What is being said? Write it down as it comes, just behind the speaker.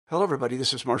Hello, everybody.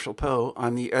 This is Marshall Poe.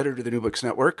 I'm the editor of the New Books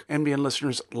Network. NBN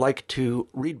listeners like to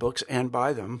read books and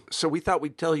buy them. So we thought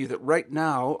we'd tell you that right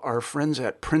now, our friends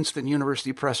at Princeton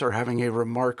University Press are having a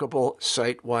remarkable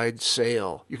site-wide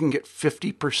sale. You can get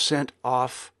 50%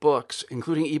 off books,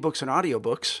 including ebooks and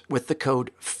audiobooks, with the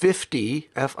code 50,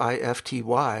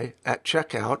 F-I-F-T-Y, at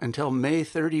checkout until May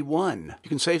 31. You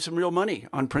can save some real money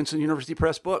on Princeton University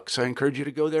Press books. I encourage you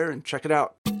to go there and check it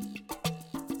out.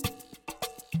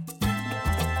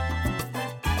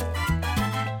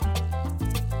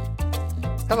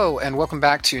 Hello, and welcome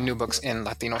back to New Books in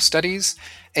Latino Studies,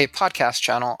 a podcast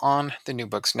channel on the New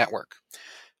Books Network.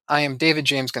 I am David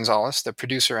James Gonzalez, the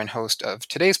producer and host of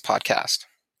today's podcast.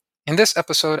 In this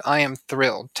episode, I am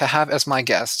thrilled to have as my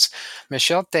guests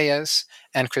Michelle Tellez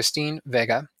and Christine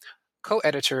Vega,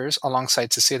 co-editors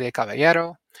alongside Cecilia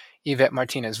Caballero, Yvette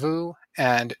Martinez-Vu,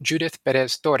 and Judith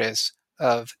Perez Torres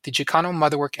of the Chicano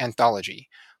Motherwork Anthology,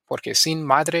 Porque Sin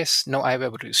Madres No Hay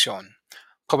Revolución,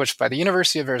 published by the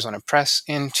University of Arizona Press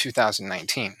in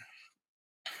 2019.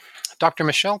 Dr.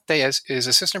 Michelle Tellez is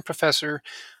Assistant Professor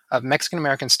of Mexican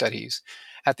American Studies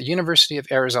at the University of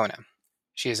Arizona.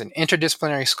 She is an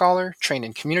interdisciplinary scholar trained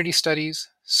in community studies,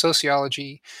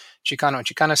 sociology, Chicano and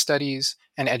Chicana studies,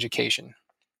 and education.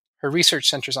 Her research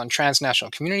centers on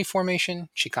transnational community formation,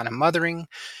 Chicana mothering,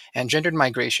 and gendered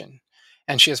migration,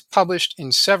 and she has published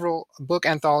in several book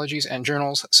anthologies and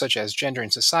journals such as Gender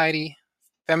and Society,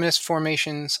 Feminist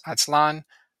Formations, Aztlán,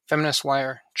 Feminist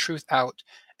Wire, Truth Out,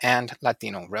 and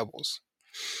Latino Rebels.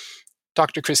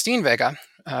 Dr. Christine Vega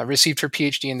received her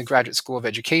PhD in the Graduate School of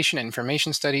Education and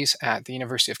Information Studies at the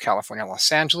University of California,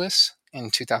 Los Angeles in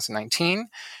 2019.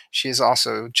 She is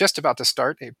also just about to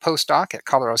start a postdoc at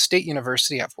Colorado State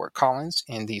University at Fort Collins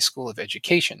in the School of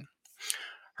Education.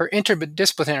 Her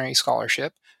interdisciplinary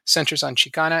scholarship centers on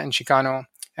Chicana and Chicano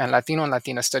and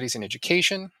Latina studies in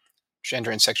education,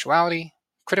 gender and sexuality,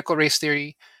 critical race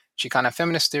theory, Chicana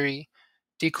feminist theory,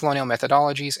 decolonial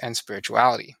methodologies, and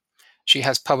spirituality. She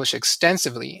has published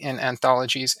extensively in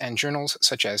anthologies and journals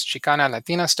such as Chicana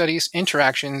Latina Studies,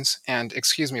 Interactions, and,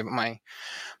 excuse me, but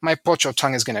my pocho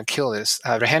tongue is going to kill this,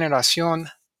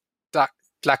 Regeneración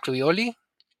Tlaclioli.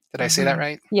 Did I say that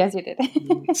right? Yes, you did.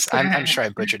 I'm sure I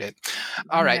butchered it.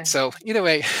 All right, so either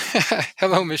way,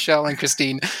 hello, Michelle and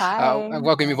Christine. Hi.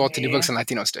 Welcome you both to New Books in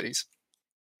Latino Studies.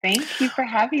 Thank you for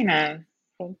having us.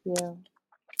 Thank you.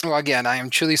 Well, again, I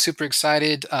am truly super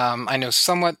excited. I know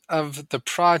somewhat of the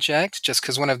project just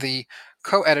because one of the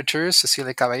co-editors,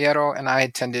 Cecilia Caballero, and I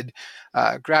attended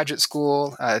graduate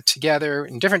school together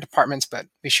in different departments, but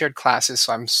we shared classes,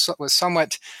 so I was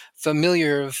somewhat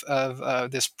familiar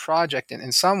of this project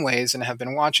in some ways and have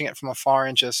been watching it from afar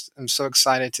and just am so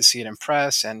excited to see it in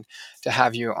press and to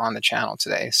have you on the channel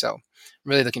today. So I'm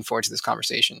really looking forward to this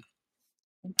conversation.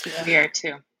 Thank you. We are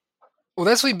too. Well,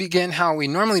 as we begin how we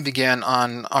normally begin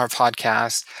on our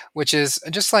podcast, which is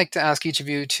I'd just like to ask each of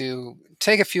you to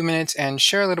take a few minutes and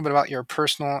share a little bit about your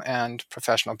personal and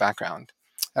professional background.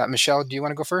 Michelle, do you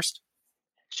want to go first?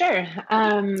 Sure.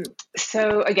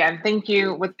 So again, thank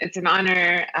you. It's an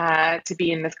honor to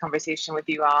be in this conversation with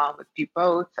you all, with you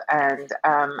both. And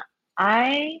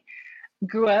I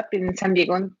grew up in San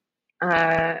Diego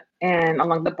and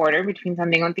along the border between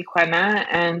San Diego and Tijuana.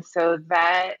 And so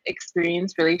that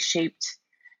experience really shaped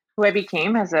who I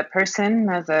became as a person,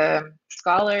 as a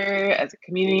scholar, as a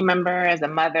community member, as a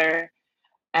mother.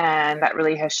 And that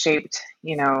really has shaped,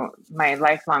 my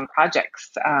lifelong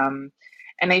projects. And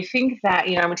I think that,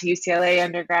 I went to UCLA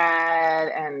undergrad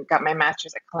and got my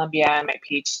master's at Columbia and my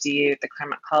PhD at the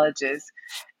Claremont Colleges.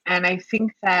 And I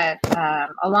think that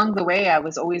along the way, I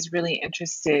was always really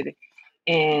interested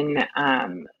in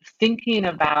thinking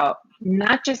about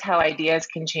not just how ideas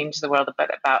can change the world,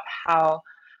 but about how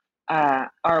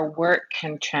our work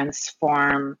can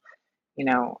transform,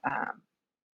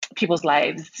 people's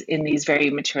lives in these very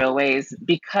material ways.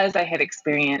 Because I had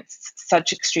experienced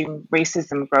such extreme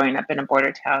racism growing up in a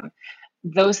border town,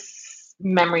 those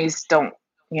memories don't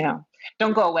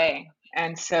go away.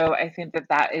 And so I think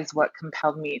that is what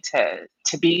compelled me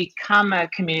to become a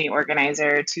community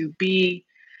organizer, to be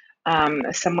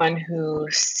someone who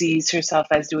sees herself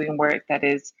as doing work that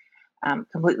is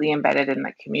completely embedded in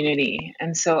the community.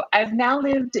 And so I've now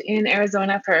lived in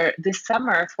Arizona for this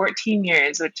summer 14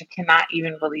 years, which I cannot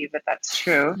even believe that that's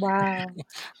true. Wow.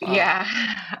 Yeah.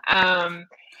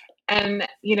 And,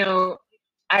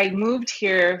 I moved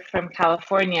here from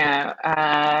California,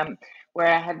 where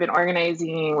I had been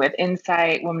organizing with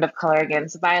Insight, Women of Color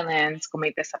Against Violence,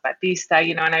 Comité Zapatista,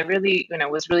 and I really,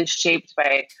 was really shaped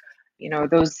by,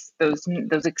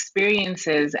 those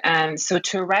experiences. And so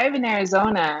to arrive in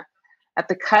Arizona at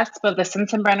the cusp of the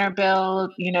Sensenbrenner bill,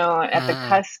 at the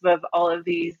cusp of all of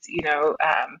these,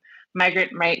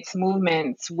 migrant rights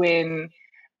movements when,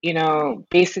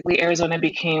 basically Arizona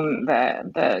became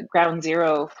the ground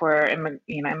zero for,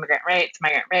 immigrant rights,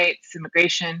 migrant rights,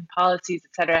 immigration policies,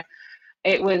 etc.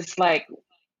 It was like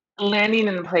landing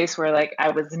in a place where like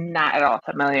I was not at all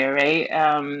familiar, right?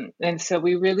 And so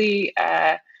we really,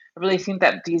 I really think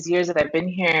that these years that I've been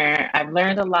here, I've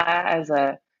learned a lot as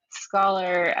a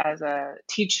scholar, as a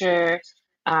teacher,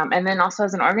 and then also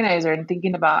as an organizer, and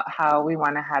thinking about how we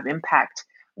want to have impact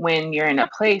when you're in a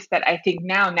place that I think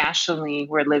now nationally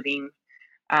we're living,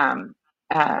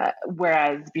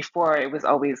 whereas before it was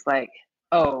always like,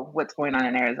 oh, what's going on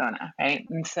in Arizona, right?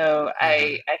 And so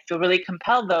I feel really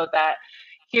compelled though that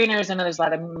here in Arizona there's a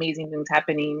lot of amazing things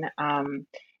happening, and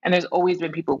there's always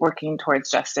been people working towards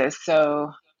justice.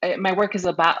 So my work is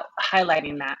about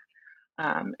highlighting that,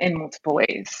 in multiple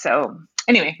ways. So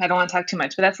anyway, I don't want to talk too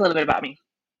much, but that's a little bit about me.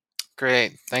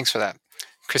 Great. Thanks for that.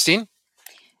 Christine?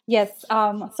 Yes.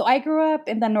 So I grew up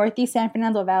in the Northeast San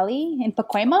Fernando Valley in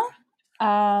Pacoima.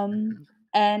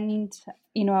 And,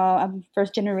 I'm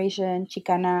first generation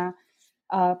Chicana,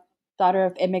 daughter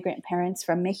of immigrant parents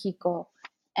from Mexico.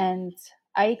 And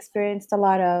I experienced a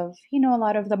lot of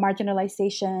the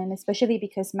marginalization, especially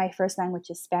because my first language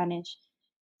is Spanish.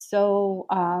 So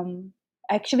I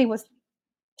actually was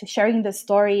sharing the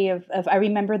story of I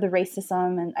remember the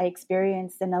racism and I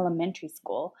experienced in elementary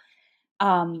school,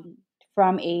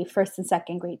 from a first and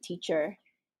second grade teacher.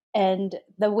 And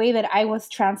the way that I was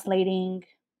translating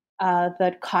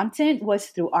the content was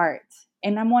through art.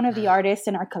 And I'm one of the artists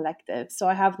in our collective. So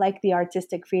I have like the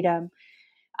artistic freedom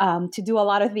to do a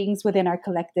lot of things within our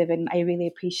collective. And I really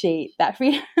appreciate that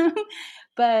freedom.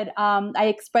 But I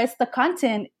expressed the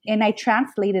content and I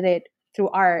translated it through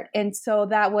art. And so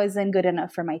that wasn't good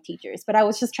enough for my teachers. But I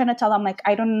was just trying to tell them, like,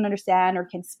 I don't understand or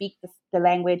can speak the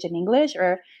language in English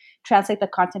or translate the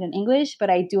content in English, but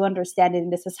I do understand it.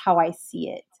 And this is how I see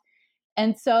it.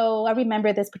 And so I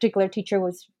remember this particular teacher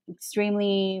was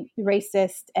extremely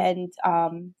racist and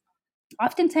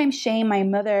oftentimes shame my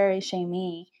mother and shame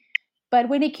me. But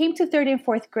when it came to third and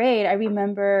fourth grade, I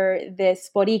remember this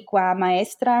Boricua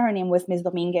maestra. Her name was Ms.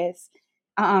 Dominguez.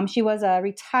 She was a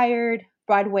retired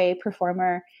Broadway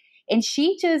performer, and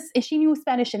she knew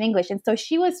Spanish and English. And so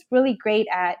she was really great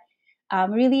at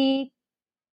really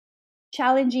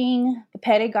challenging the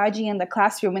pedagogy in the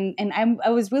classroom. And I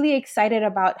was really excited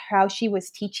about how she was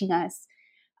teaching us,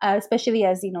 especially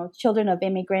as, children of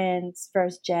immigrants,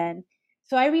 first gen.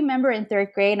 So I remember in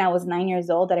third grade, and I was 9 years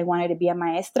old, that I wanted to be a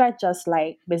maestra, just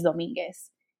like Ms. Dominguez.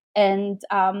 And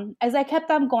as I kept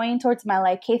on going towards my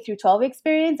like K through 12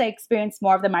 experience, I experienced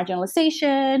more of the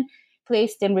marginalization,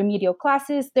 placed in remedial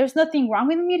classes. There's nothing wrong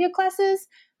with remedial classes,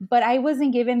 but I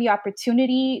wasn't given the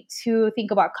opportunity to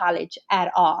think about college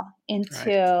at all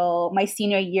until my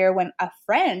senior year, when a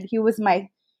friend, I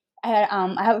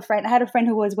had a friend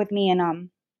who was with me in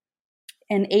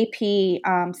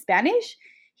AP Spanish.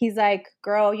 He's like,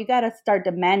 girl, you got to start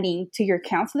demanding to your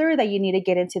counselor that you need to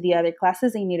get into the other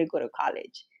classes and you need to go to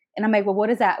college. And I'm like, well,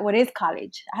 what is that? What is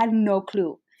college? I had no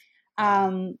clue.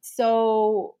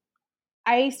 So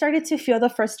I started to feel the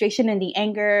frustration and the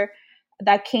anger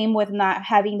that came with not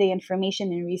having the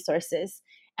information and resources.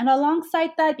 And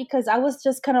alongside that, because I was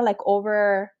just kind of like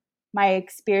over my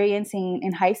experience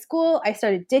in high school, I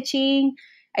started ditching.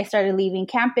 I started leaving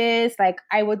campus. Like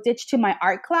I would ditch to my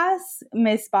art class.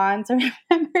 Miss Bonds, I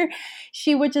remember,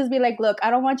 she would just be like, look, I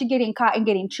don't want you getting caught and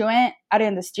getting truant out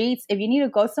in the streets. If you need to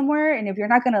go somewhere and if you're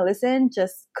not going to listen,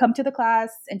 just come to the class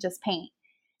and just paint.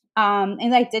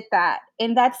 And I did that.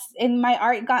 And my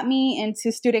art got me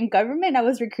into student government. I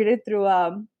was recruited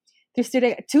through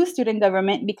student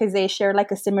government because they share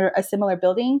like a similar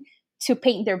building to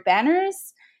paint their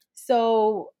banners.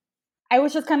 So I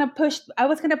was just kind of pushed. I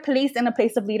was kind of placed in a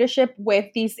place of leadership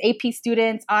with these AP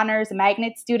students, honors,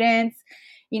 magnet students.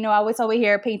 I was over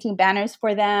here painting banners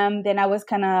for them. Then I was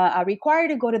kind of required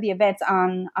to go to the events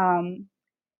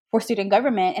for student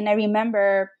government. And I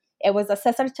remember it was a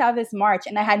Cesar Chavez march,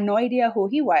 and I had no idea who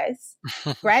he was.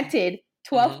 Granted,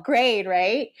 12th grade,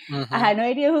 right? I had no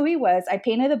idea who he was. I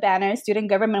painted the banner. Student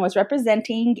government was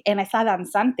representing, and I saw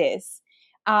danzantes.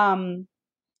 And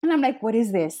I'm like, what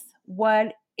is this?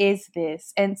 What is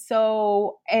this? And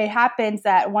so it happens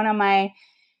that one of my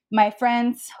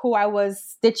friends who I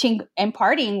was ditching and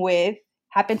partying with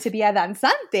happened to be a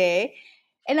danzante.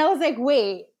 And I was like,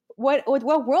 wait, what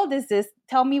world is this?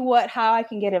 Tell me how I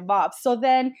can get involved. So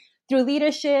then through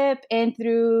leadership and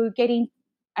through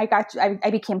I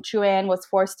became truant, was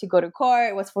forced to go to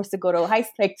court, was forced to go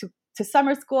to to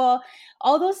summer school.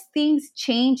 All those things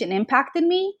changed and impacted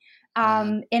me.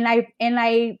 And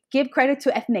I give credit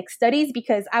to ethnic studies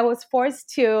because I was forced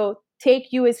to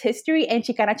take U.S. history and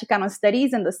Chicano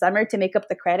studies in the summer to make up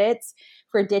the credits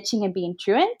for ditching and being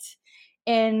truant,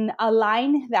 and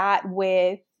align that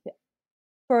with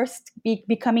first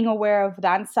becoming aware of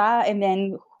danza, and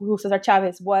then who Cesar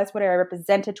Chavez was, what I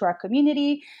represented to our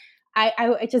community.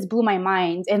 It just blew my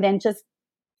mind, and then just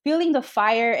feeling the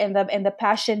fire and the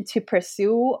passion to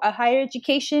pursue a higher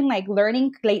education, like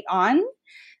learning late on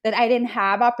that I didn't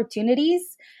have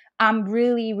opportunities,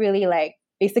 really, really like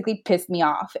basically pissed me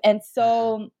off. And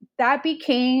so that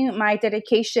became my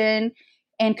dedication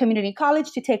in community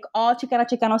college, to take all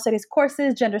Chicano studies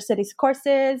courses, gender studies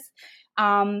courses,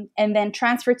 and then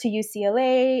transferred to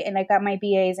UCLA, and I got my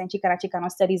BAs in Chicano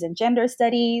studies and gender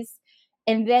studies.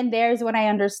 And then there's when I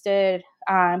understood,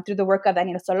 through the work of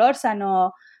Daniel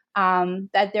Solórzano,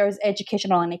 that there's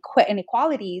educational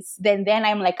inequalities. Then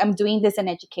I'm like, I'm doing this in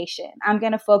education. I'm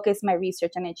going to focus my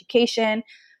research on education.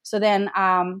 So then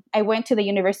I went to the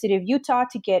University of Utah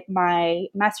to get my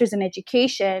master's in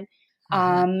education,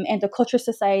 and the Cultural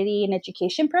Society and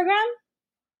Education program.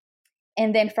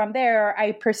 And then from there,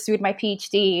 I pursued my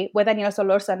PhD with Daniel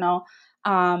Solórzano,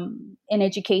 in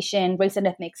education, race and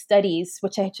ethnic studies,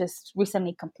 which I just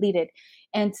recently completed.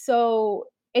 And so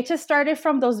it just started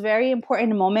from those very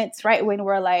important moments, right? When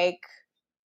we're like,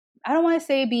 I don't want to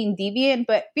say being deviant,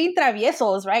 but being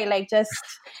traviesos, right?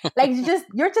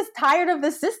 You're just tired of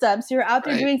the system. So you're out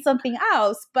there doing something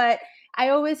else. But I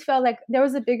always felt like there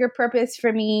was a bigger purpose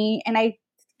for me. And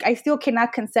I still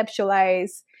cannot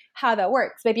conceptualize how that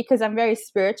works, but because I'm very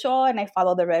spiritual and I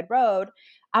follow the red road,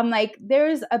 I'm like,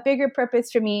 there's a bigger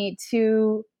purpose for me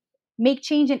to make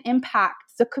change and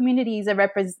impact the communities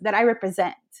that I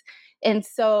represent. And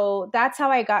so that's how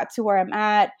I got to where I'm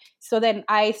at. So then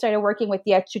I started working with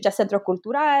the Chucha Centro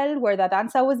Cultural, where the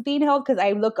danza was being held, because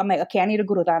I'm like, okay, I need a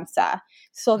guru danza.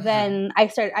 So then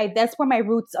that's where my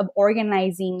roots of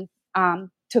organizing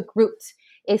took root,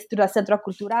 is through the Centro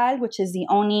Cultural, which is the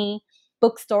only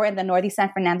bookstore in the Northeast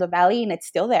San Fernando Valley, and it's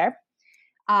still there.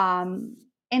 And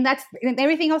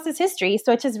everything else is history.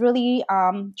 So it just really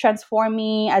transformed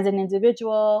me as an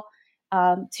individual,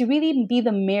 to really be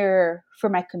the mirror for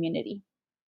my community.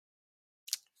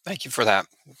 Thank you for that.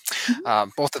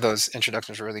 Both of those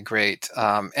introductions are really great.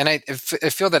 And I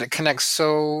feel that it connects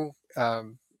so,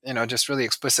 just really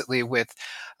explicitly with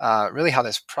really how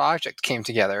this project came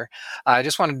together. I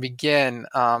just wanted to begin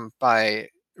by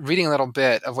reading a little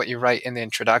bit of what you write in the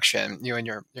introduction, you and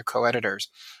your co-editors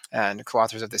and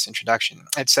co-authors of this introduction.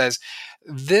 It says,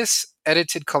 "This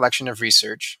edited collection of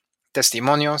research,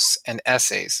 testimonios, and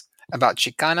essays about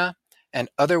Chicana and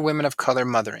other women of color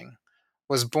mothering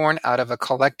was born out of a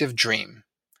collective dream,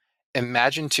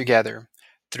 imagined together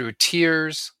through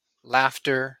tears,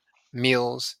 laughter,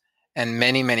 meals, and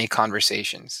many, many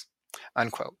conversations,"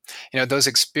 unquote. Those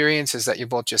experiences that you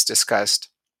both just discussed,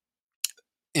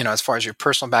 as far as your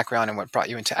personal background and what brought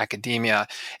you into academia,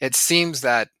 it seems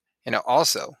that,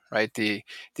 also, right, the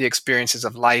experiences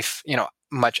of life,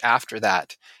 much after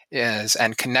that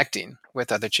and connecting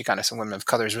with other Chicanas and women of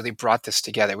color has really brought this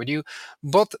together. Would you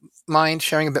both mind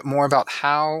sharing a bit more about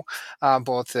how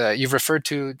you've referred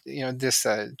to, this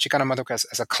Chicana Motherhood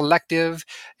as a collective,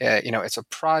 it's a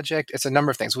project, it's a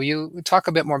number of things. Will you talk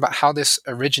a bit more about how this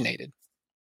originated?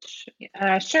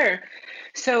 Sure.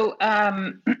 So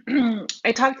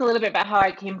I talked a little bit about how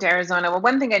I came to Arizona. Well,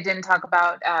 one thing I didn't talk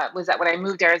about was that when I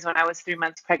moved to Arizona, I was 3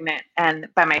 months pregnant and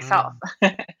by myself.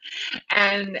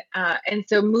 And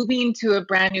so moving to a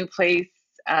brand new place,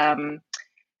 having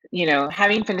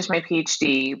finished my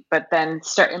PhD, but then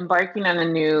start embarking on a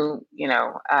new,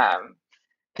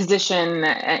 position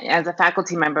as a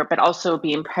faculty member, but also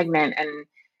being pregnant and,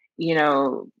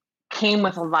 came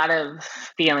with a lot of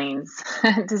feelings,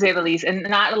 to say the least, and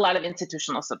not a lot of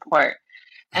institutional support.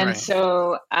 And Right.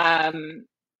 so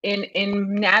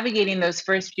in navigating those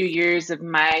first few years of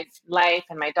my life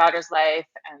and my daughter's life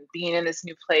and being in this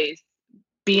new place,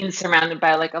 being surrounded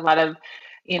by like a lot of,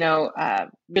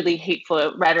 really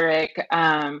hateful rhetoric,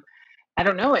 I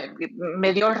don't know, it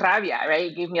me dio rabia,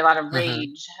 right? It gave me a lot of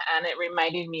rage. And it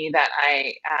reminded me that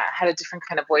I had a different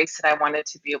kind of voice that I wanted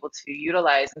to be able to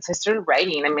utilize. And so I started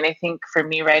writing. I mean, I think for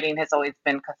me, writing has always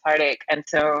been cathartic. And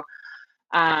so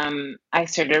I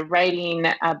started writing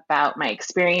about my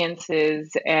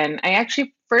experiences. And I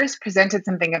actually first presented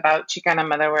something about Chicana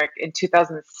motherwork in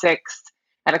 2006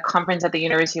 at a conference at the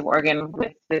University of Oregon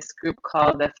with this group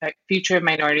called the Future of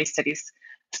Minority Studies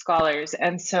Scholars.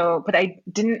 And so, but I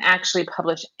didn't actually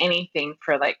publish anything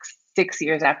for like 6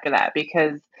 years after that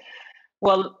because,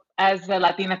 well, as the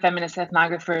Latina Feminist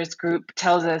Ethnographers group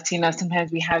tells us,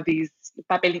 sometimes we have these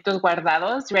papelitos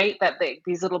guardados, right? That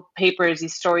these little papers,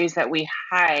 these stories that we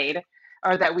hide,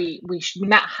 or that we should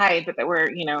not hide, but that we're,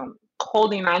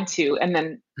 holding on to. And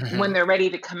then when they're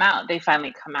ready to come out, they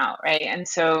finally come out, right? And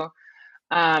so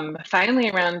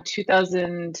finally around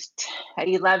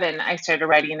 2011, I started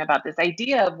writing about this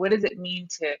idea of what does it mean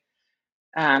to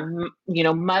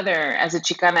mother as a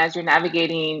Chicana, as you're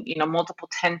navigating, multiple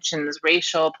tensions,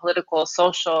 racial, political,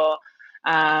 social.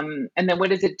 And then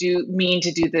what does it mean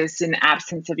to do this in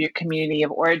absence of your community of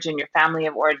origin, your family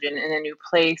of origin, in a new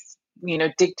place,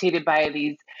 dictated by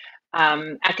these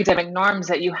academic norms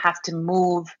that you have to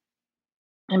move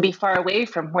and be far away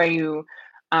from where you're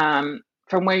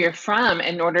from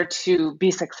in order to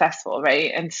be successful,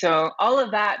 right? And so all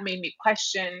of that made me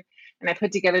question, and I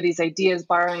put together these ideas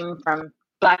borrowing from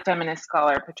Black feminist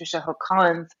scholar Patricia Hoke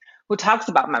Collins, who talks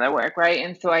about mother work, right?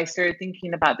 And so I started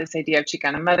thinking about this idea of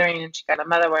Chicana mothering and Chicana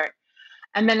mother work.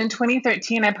 And then in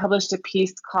 2013, I published a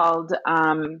piece called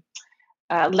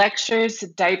Lectures,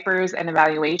 Diapers, and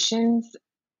Evaluations,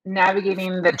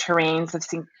 Navigating the Terrains of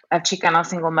Chicano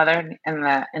Single Mother in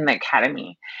the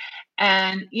Academy.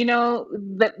 And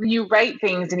that you write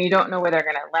things and you don't know where they're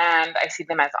going to land. I see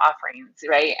them as offerings,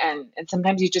 right? And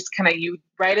sometimes you just you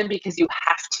write them because you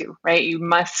have to, right? You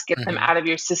must get them out of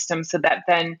your system so that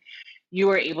then you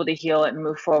are able to heal and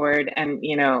move forward. And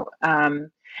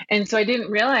and so I didn't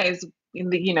realize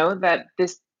that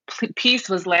this piece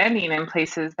was landing in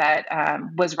places that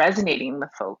was resonating with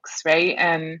folks, right?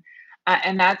 And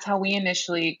that's how we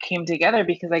initially came together,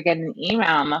 because I get an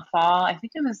email in the fall, I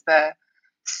think it was the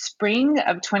spring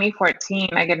of 2014,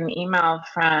 I get an email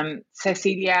from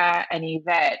Cecilia and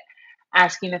Yvette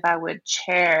asking if I would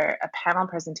chair a panel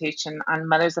presentation on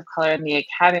mothers of color in the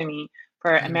Academy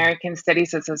for American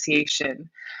Studies Association,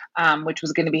 which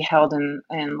was going to be held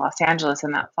in Los Angeles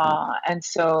in that fall. And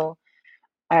so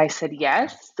I said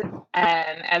yes.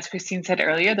 And as Christine said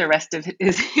earlier, the rest of it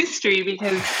is history,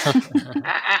 because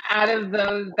out of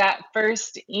that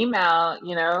first email,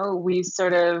 we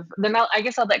sort of, then I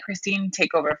guess I'll let Christine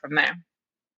take over from there.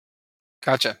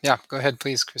 Gotcha. Yeah, go ahead,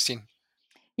 please, Christine.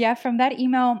 Yeah, from that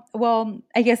email, well,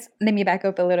 I guess let me back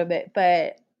up a little bit,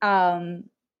 but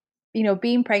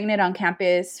being pregnant on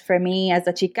campus for me as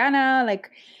a Chicana,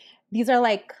 like these are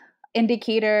like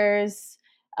indicators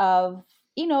of,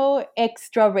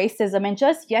 extra racism. And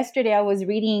just yesterday I was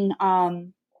reading,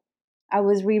 I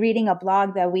was rereading a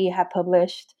blog that we had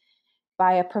published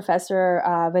by a professor,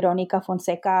 Veronica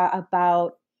Fonseca,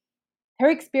 about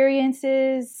her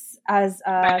experiences as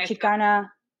a Chicana.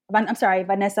 I'm sorry,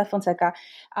 Vanessa Fonseca,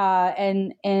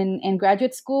 in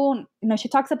graduate school. She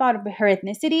talks about her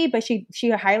ethnicity, but she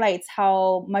highlights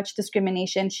how much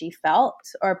discrimination she felt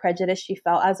or prejudice she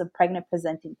felt as a pregnant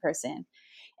presenting person.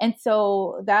 And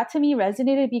so that to me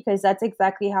resonated, because that's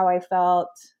exactly how I felt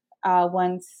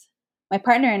once my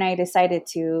partner and I decided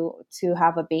to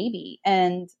have a baby.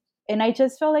 And I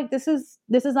just felt like this is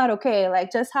not okay.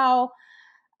 Like, just how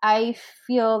I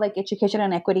feel like education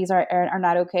inequities are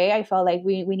not okay. I felt like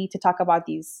we need to talk about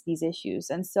these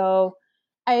issues. And so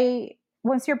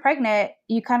once you're pregnant,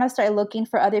 you kind of start looking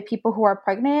for other people who are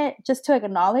pregnant just to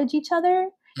acknowledge each other.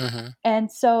 Mm-hmm.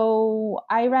 And so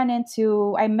I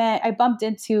bumped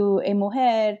into a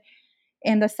mujer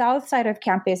in the south side of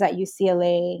campus at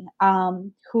UCLA,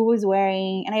 who was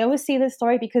wearing, and I always see this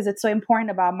story because it's so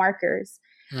important about markers.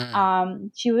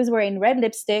 Mm. She was wearing red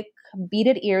lipstick,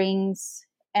 beaded earrings,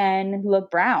 and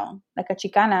looked brown, like a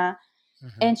Chicana.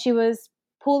 Mm-hmm. And she was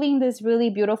pulling this really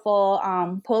beautiful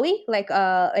pulley,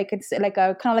 it's like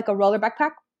a kind of like a roller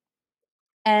backpack.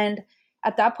 And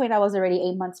at that point, I was already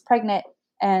 8 months pregnant.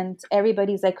 And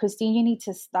everybody's like, Christine, you need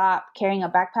to stop carrying a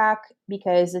backpack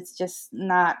because it's just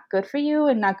not good for you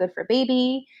and not good for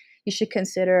baby. You should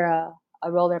consider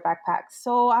a roller backpack.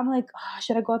 So I'm like,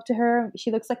 should I go up to her?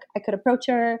 She looks like I could approach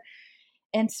her.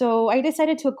 And so I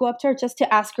decided to go up to her just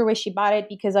to ask her where she bought it,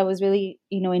 because I was really,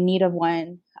 in need of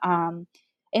one.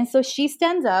 And so she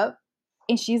stands up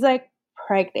and she's like,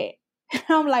 pregnant.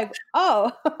 I'm like,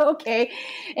 oh, okay.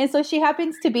 And so she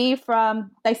happens to be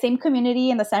from the same community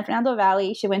in the San Fernando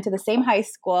Valley. She went to the same high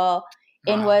school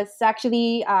and was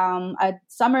actually a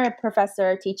summer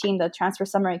professor teaching the transfer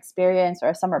summer experience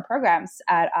or summer programs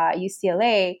at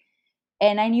UCLA.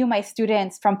 And I knew my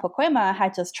students from Pacoima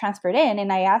had just transferred in.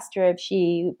 And I asked her if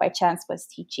she, by chance, was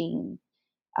teaching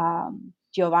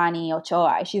Giovanni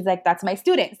Ochoa. She's like, that's my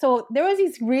student. So there was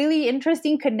these really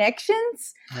interesting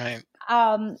connections. Right.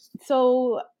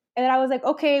 So, and I was like,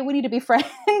 okay, we need to be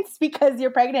friends because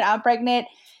you're pregnant, I'm pregnant.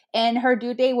 and her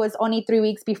due date was only 3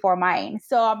 weeks before mine.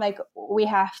 So I'm like, we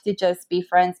have to just be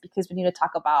friends because we need to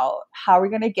talk about how we're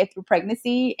going to get through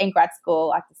pregnancy and grad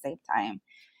school at the same time.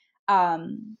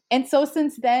 And so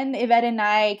since then, Yvette and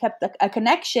I kept a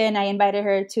connection. I invited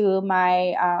her to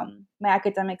my my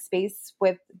academic space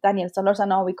with Daniel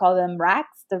Solorzano. We call them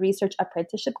RACs, the Research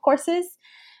Apprenticeship Courses,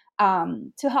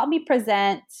 to help me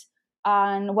present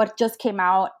on what just came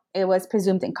out. It was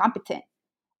Presumed Incompetent.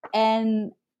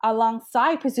 And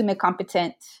alongside Presumed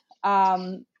Incompetent,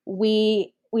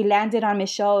 we landed on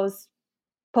Michelle's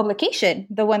publication,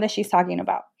 the one that she's talking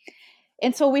about.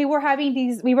 And so we were having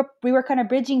these, we were kind of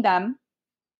bridging them.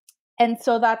 And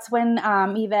so that's when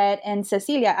Yvette and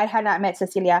Cecilia, I had not met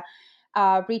Cecilia,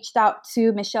 reached out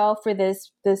to Michelle for this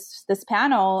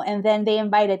panel, and then they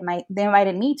invited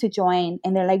me to join.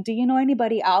 And they're like, "Do you know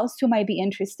anybody else who might be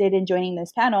interested in joining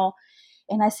this panel?"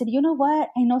 And I said, "You know what?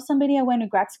 I know somebody I went to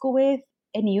grad school with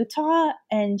in Utah,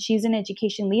 and she's in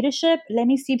education leadership. Let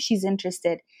me see if she's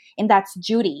interested." And that's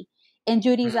Judy. And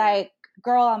Judy's like,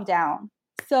 "Girl, I'm down."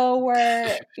 So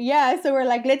we're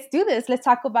like, let's do this. Let's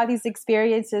talk about these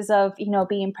experiences of,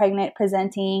 being pregnant,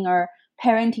 presenting, or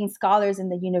parenting scholars in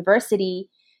the university.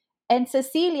 And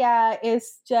Cecilia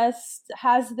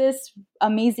has this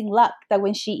amazing luck that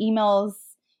when she emails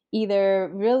either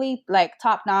really like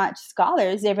top-notch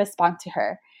scholars, they respond to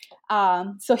her.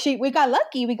 So we got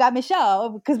lucky. We got Michelle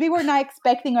because we were not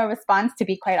expecting a response, to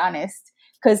be quite honest.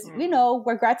 Because,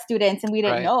 we're grad students and we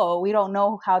don't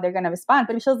know how they're going to respond.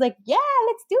 But Michelle's like, yeah,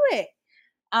 let's do it.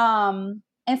 And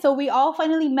so we all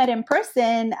finally met in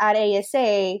person at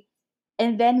ASA.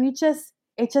 And then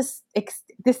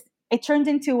it turned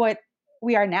into what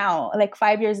we are now. Like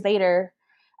 5 years later,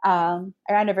 our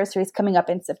anniversary is coming up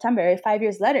in September. 5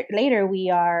 years later, we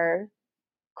are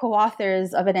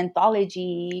co-authors of an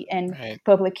anthology and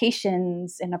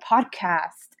publications and a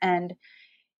podcast. And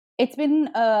it's been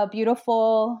a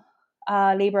beautiful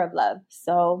labor of love.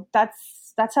 So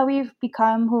that's how we've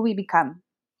become who we become.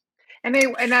 And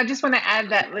I just want to add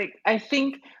that, like, I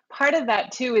think part of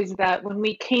that too is that when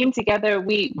we came together,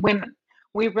 when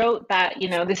we wrote that,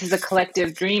 this is a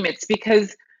collective dream, it's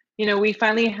because, we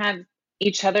finally had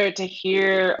each other to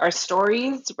hear our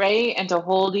stories, right? And to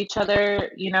hold each other,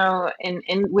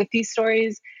 in with these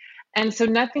stories. And so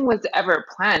nothing was ever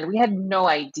planned. We had no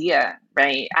idea,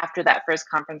 right, after that first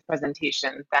conference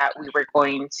presentation that we were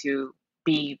going to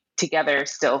be together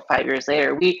still 5 years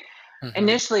later.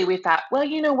 Initially we thought, well,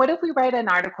 what if we write an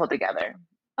article together?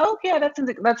 Oh yeah, that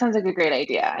sounds like a great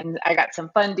idea. And I got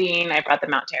some funding. I brought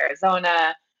them out to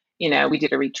Arizona. We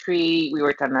did a retreat. We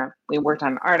worked on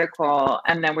an article,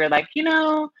 and then we're like,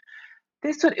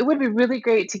 it would be really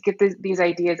great to get these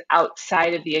ideas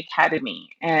outside of the academy,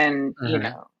 and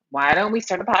why don't we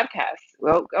start a podcast?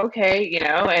 Well, okay,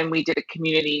 and we did a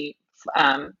community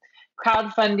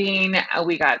crowdfunding.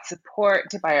 We got support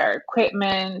to buy our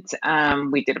equipment.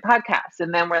 We did a podcast,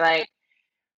 and then we're like,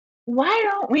 why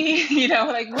don't we,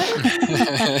 what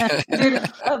if we did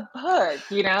a book,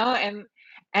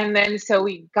 and then so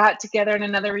we got together in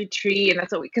another retreat, and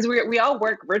that's what because we all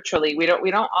work virtually. We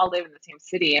don't all live in the same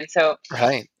city, and so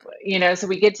so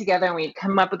we get together and we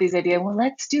come up with these ideas. Well,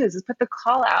 let's do this. Let's put the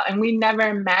call out, and we never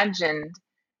imagined,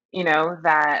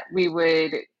 that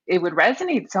it would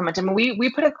resonate so much. I mean, we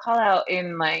put a call out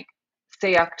in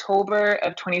say October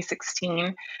of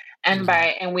 2016. And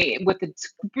we with a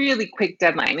really quick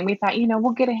deadline, and we thought,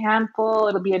 we'll get a handful.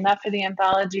 It'll be enough for the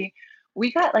anthology.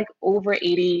 We got over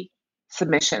 80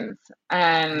 submissions,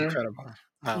 and incredible.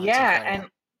 Wow, yeah, incredible.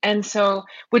 and so,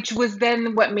 which was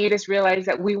then what made us realize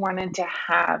that we wanted to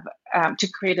have to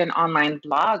create an online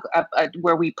blog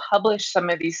where we publish some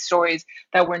of these stories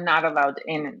that were not allowed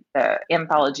in the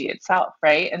anthology itself,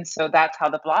 right? And so that's how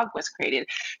the blog was created.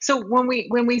 So when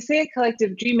we say a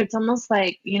collective dream, it's almost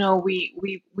like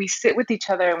we sit with each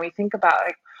other and we think about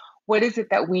what is it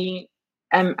that we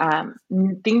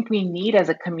think we need as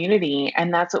a community,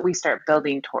 and that's what we start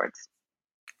building towards.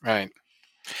 Right.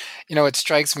 What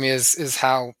strikes me is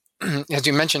how, as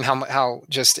you mentioned, how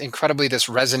just incredibly this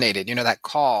resonated. That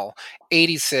call,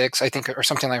 86, I think, or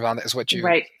something like that is what you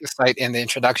cite in the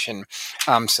introduction,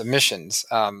 submissions.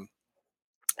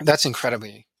 That's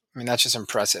incredibly, that's just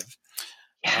impressive.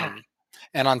 Yeah.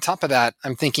 And on top of that,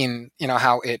 I'm thinking,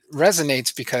 how it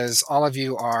resonates because all of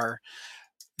you are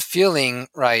feeling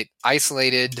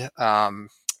isolated.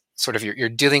 Sort of you're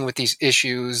dealing with these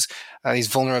issues, these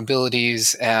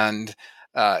vulnerabilities, and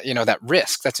that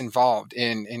risk that's involved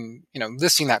in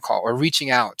listening that call or reaching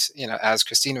out, as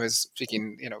Christina was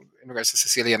speaking, in regards to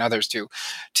Cecilia and others, to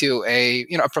a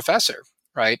a professor,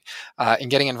 right,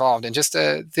 and getting involved, and just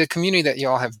the community that you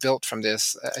all have built from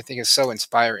this, I think is so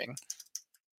inspiring.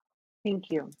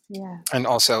 Thank you. Yeah. And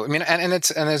also, I mean, and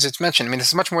it's, and as it's mentioned, I mean, this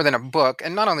is much more than a book.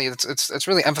 And not only it's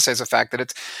really emphasized the fact that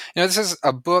it's, this is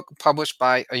a book published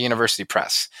by a university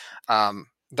press.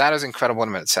 That is incredible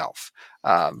in itself.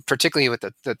 Particularly with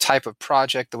the type of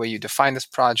project, the way you define this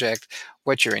project,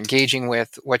 what you're engaging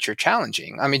with, what you're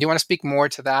challenging. I mean, do you want to speak more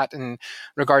to that in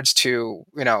regards to,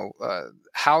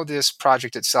 how this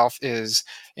project itself is,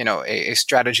 a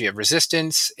strategy of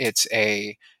resistance? It's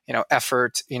a,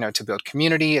 effort, to build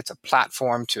community. It's a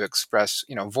platform to express,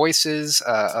 voices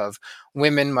of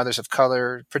women, mothers of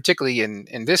color, particularly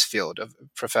in this field of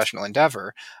professional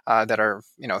endeavor, that are,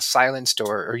 silenced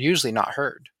or usually not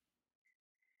heard.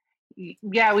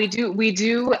 Yeah, we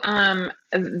do.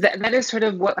 That is sort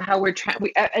of how we're trying.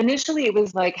 Initially, it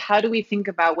was like, how do we think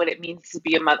about what it means to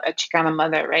be a Chicana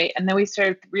mother, right? And then we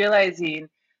started realizing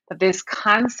that this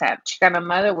concept, Chicana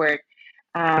mother work,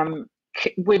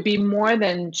 would be more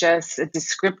than just a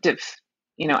descriptive,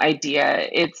 idea.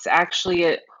 It's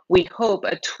actually, we hope,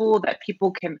 a tool that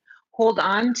people can hold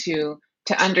on to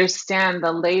understand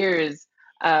the layers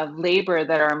of labor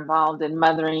that are involved in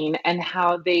mothering and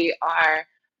how they are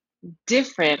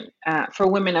different for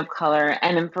women of color,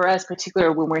 and for us,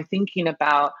 particular when we're thinking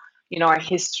about, our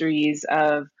histories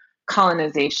of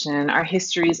colonization, our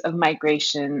histories of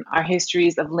migration, our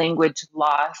histories of language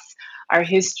loss, our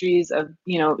histories of,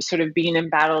 sort of being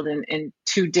embattled in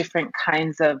two different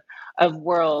kinds of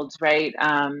worlds, right?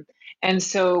 And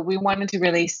so we wanted to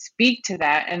really speak to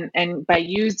that, and by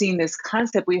using this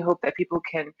concept, we hope that people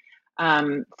can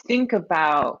think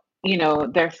about,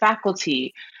 their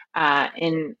faculty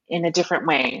in a different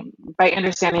way by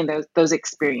understanding those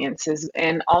experiences,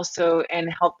 and also in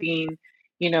helping,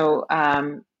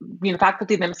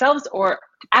 faculty themselves, or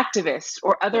activists,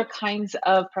 or other kinds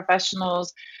of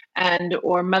professionals, and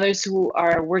or mothers who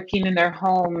are working in their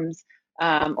homes,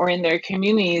 or in their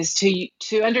communities,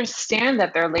 to understand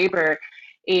that their labor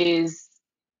is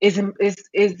is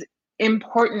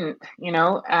important, in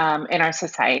our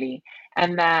society,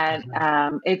 and that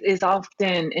it is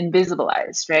often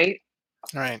invisibilized, right?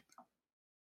 Right.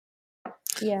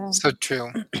 Yeah. So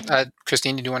true.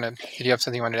 Christine, did you have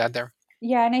something you wanted to add there?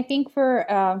 Yeah, and I think for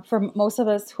most of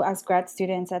us who, as grad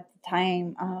students at the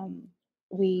time,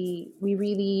 we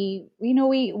really,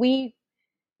 we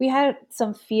had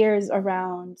some fears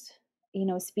around,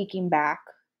 speaking back,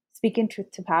 speaking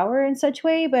truth to power in such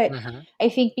way. But I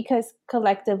think because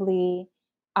collectively,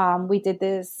 we did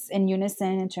this in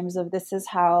unison in terms of this is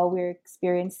how we're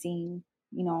experiencing,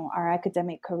 our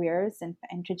academic careers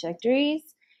and trajectories.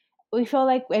 We feel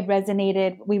like we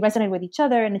resonated with each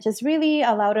other, and it just really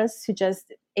allowed us to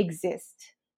just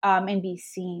exist, and be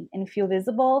seen and feel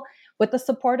visible with the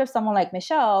support of someone like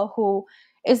Michelle, who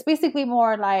is basically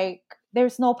more like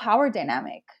there's no power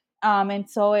dynamic. And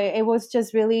so it was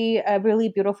just really a really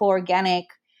beautiful, organic,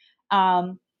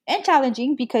 and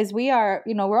challenging, because we're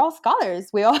all scholars.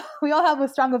 We all we all have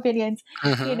strong opinions.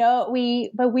 But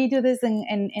we do this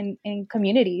in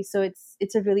community, so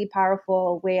it's a really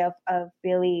powerful way of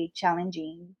really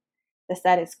challenging the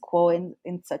status quo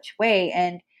in such way,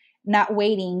 and not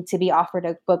waiting to be offered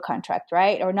a book contract,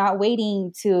 right? Or not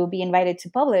waiting to be invited to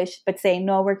publish, but saying,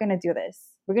 no, we're going to do this.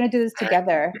 We're going to do this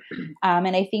together.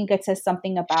 And I think it says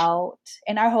something about,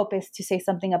 and our hope is to say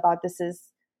something about this is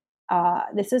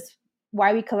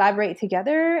why we collaborate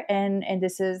together, and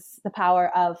this is the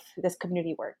power of this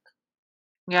community work.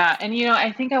 Yeah, and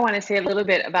I think I want to say a little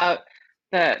bit about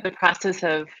the process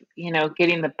of,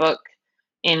 getting the book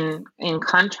in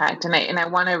contract, and I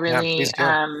want to really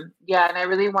and I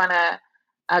really want to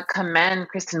commend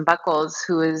Kristen Buckles,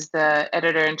 who is the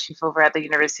editor-in-chief over at the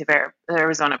University of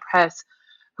Arizona Press,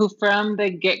 who from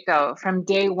the get-go, from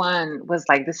day one, was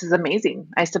like, this is amazing.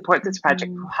 I support this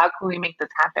project. How can we make this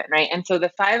happen, right? And so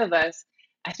the five of us,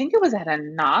 I think it was at a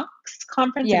NACS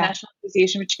conference, the National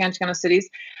Association of Chicano Studies,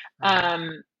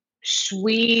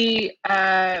 we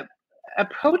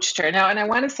approached her now, and I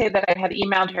want to say that I had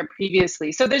emailed her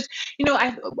previously. So there's,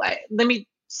 let me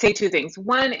say two things.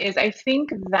 One is, I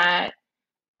think that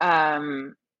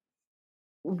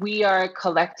we are a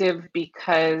collective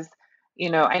because,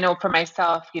 I know for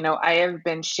myself, I have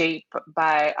been shaped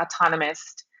by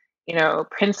autonomous,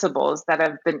 principles that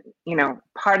have been,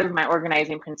 part of my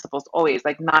organizing principles always,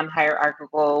 like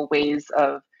non-hierarchical ways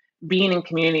of being in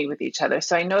community with each other.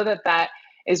 So I know that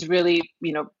is really,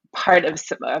 part of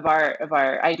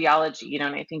our ideology,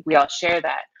 and I think we all share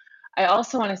that. I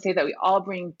also want to say that we all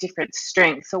bring different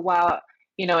strengths. So while,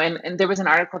 and there was an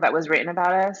article that was written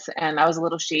about us, and I was a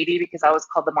little shady because I was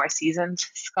called the more seasoned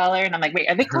scholar, and I'm like, wait,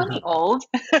 are they calling me old?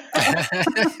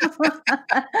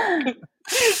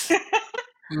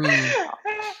 Mm.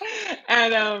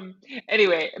 And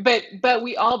anyway, but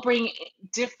we all bring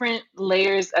different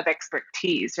layers of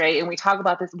expertise, right? And we talk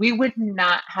about this. We would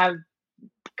not have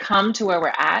come to where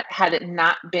we're at had it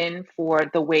not been for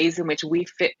the ways in which we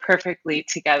fit perfectly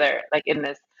together, like in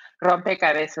this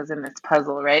rompecabezas, in this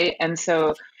puzzle, right? And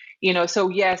so, so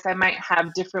yes, I might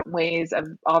have different ways of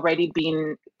already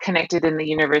being connected in the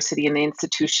university and the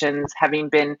institutions, having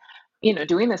been,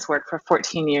 doing this work for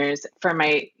 14 years for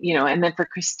my, and then for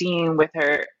Christine with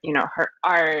her, her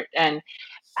art and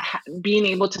being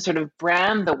able to sort of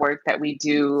brand the work that we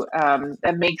do,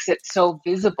 that makes it so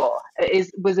visible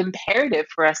was imperative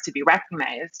for us to be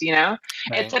recognized,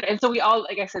 Right. and so we all,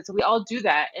 like I said, so we all do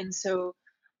that.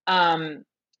 Um,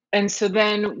 and so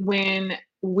then when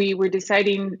we were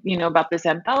deciding, about this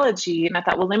anthology, and I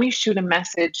thought, well, let me shoot a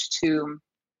message to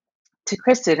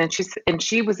Kristen, and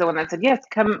she was the one that said, yes,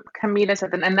 come meet us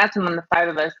and that's when the five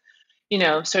of us,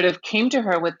 sort of came to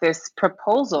her with this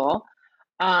proposal,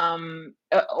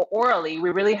 orally.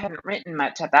 We really hadn't written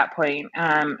much at that point.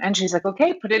 And she's like,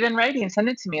 okay, put it in writing, send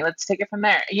it to me, let's take it from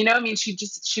there. I mean, she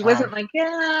wasn't like,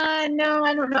 yeah, no,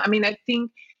 I don't know. I mean, I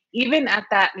think even at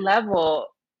that level,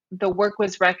 the work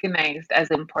was recognized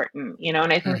as important, and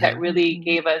I think that Mm-hmm. really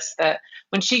gave us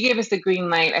when she gave us the green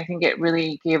light, I think it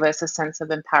really gave us a sense of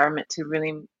empowerment to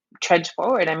really trudge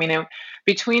forward. I mean,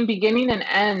 between beginning and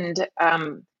end, I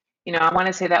want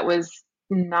to say that was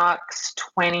Knox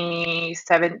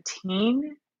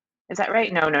 2017. Is that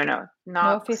right? No. No,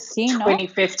 Knox 15, no?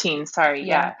 2015. Sorry. Yeah.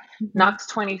 Yeah. Hmm. Knox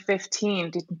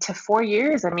 2015 to 4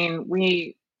 years. I mean,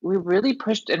 we really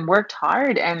pushed and worked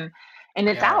hard, and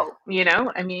it's Yeah. out,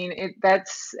 I mean,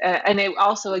 and it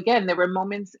also, again, there were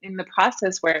moments in the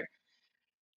process where,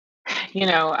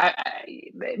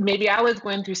 maybe I was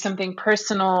going through something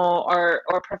personal or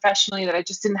professionally that I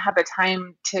just didn't have the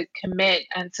time to commit,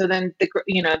 and so then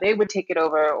they would take it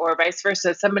over, or vice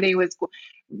versa. Somebody was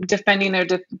defending their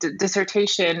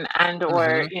dissertation and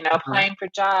or Mm-hmm. Mm-hmm. applying for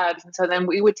jobs, and so then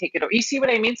we would take it over. You see what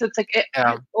I mean? So it's like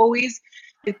Yeah. it always,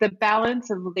 like, the balance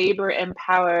of labor and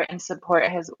power and support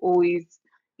has always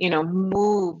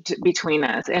moved between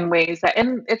us in ways that,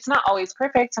 and it's not always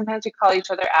perfect. Sometimes we call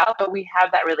each other out, but we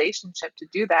have that relationship to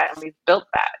do that, and we've built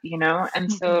that,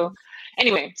 and so Hmm.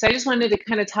 anyway, so I just wanted to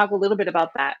kind of talk a little bit about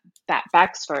that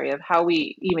backstory of how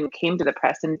we even came to the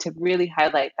press, and to really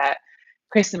highlight that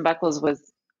Kristen Buckles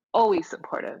was always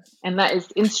supportive, and that is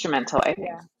instrumental, I think.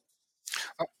 Yeah.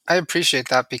 I appreciate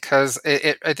that because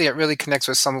I think it really connects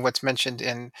with some of what's mentioned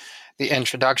in the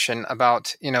introduction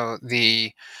about,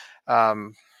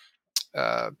 um,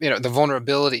 the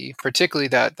vulnerability, particularly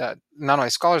that not only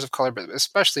scholars of color, but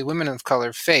especially women of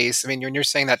color face. I mean, when you're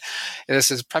saying that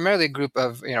this is primarily a group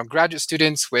of, graduate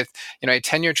students with, a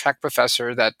tenure track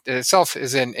professor that itself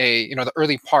is in a, the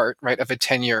early part, right, of a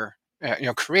tenure,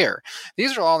 career.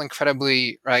 These are all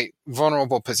incredibly, right,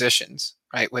 vulnerable positions,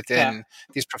 right, Yeah. within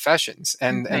these professions.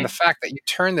 And the Hmm. fact that you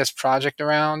turn this project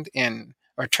around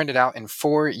or turned it out in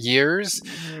 4 years,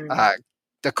 Mhm. uh,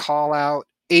 the call out,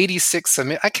 86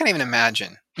 submit. I can't even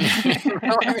imagine. I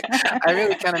mean, I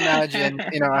really can't imagine,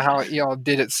 how y'all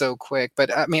did it so quick.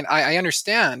 But I mean, I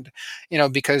understand,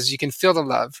 because you can feel the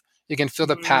love, you can feel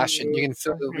the passion, we can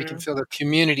Mhm. feel the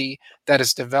community that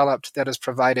is developed, that has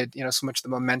provided, so much of the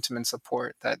momentum and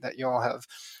support that you all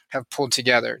have pulled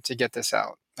together to get this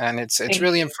out. And it's Thank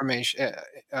really you. information,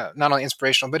 not only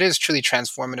inspirational, but it is truly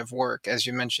transformative work, as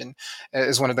you mentioned,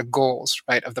 is one of the goals,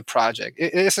 right, of the project.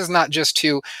 This is not just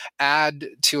to add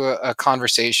to a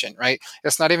conversation, right?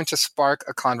 It's not even to spark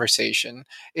a conversation.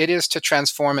 It is to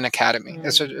transform an academy.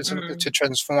 It's to Mhm.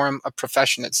 transform a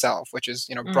profession itself, which is,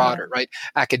 Mhm. broader, right?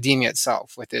 Academia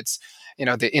itself, with its,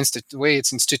 the way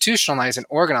it's institutionalized and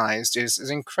organized is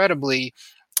incredibly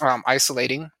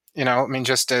isolating. I mean,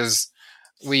 just as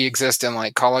we exist in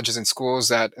like colleges and schools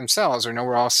that themselves are,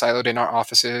 we're all siloed in our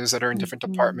offices that are in different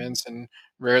Hmm. departments, and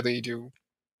rarely do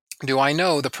I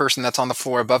know the person that's on the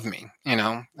floor above me,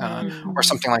 or Mhm.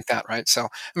 something like that, right? So,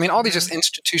 I mean, all these just Mhm.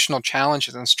 institutional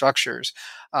challenges and structures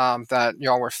that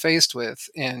y'all were faced with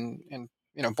in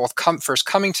both first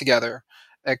coming together,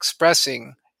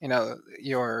 expressing,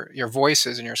 your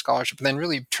voices and your scholarship, and then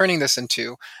really turning this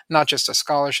into not just a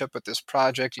scholarship, but this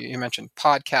project. You mentioned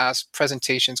podcasts,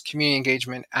 presentations, community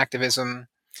engagement, activism.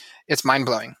 It's mind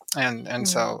blowing, and Mhm.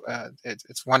 so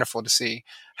it's wonderful to see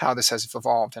how this has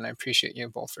evolved, and I appreciate you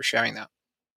both for sharing that.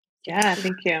 Yeah,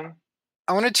 thank you.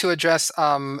 I wanted to address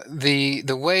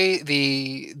the way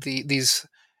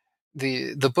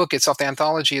the book itself, the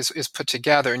anthology, is put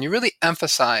together, and you really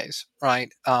emphasize,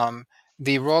 right,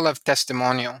 the role of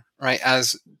testimonio, right,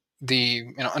 as the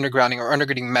undergrounding or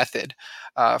undergirding method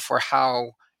for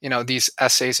how these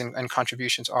essays and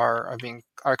contributions are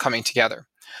coming together.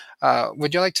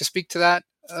 Would you like to speak to that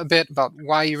a bit, about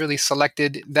why you really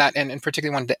selected that, and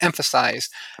particularly wanted to emphasize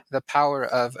the power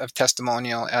of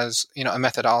testimonial as a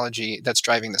methodology that's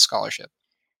driving the scholarship?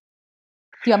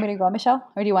 Do you want me to go, Michelle,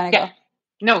 or do you want to go?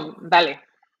 No, dale.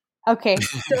 Okay.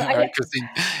 So All right, Christine,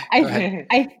 go ahead.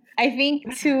 I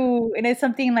think too, and it's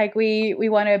something like we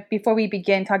want to, before we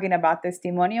begin talking about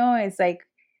testimonio, is like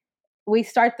we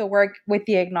start the work with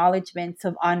the acknowledgments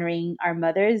of honoring our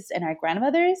mothers and our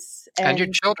grandmothers and your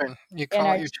children. You call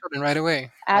out your children right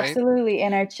away. Absolutely. Right?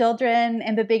 And our children,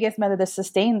 and the biggest mother to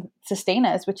sustain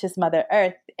us, which is Mother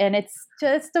Earth. And it's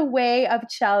just a way of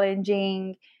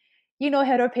challenging,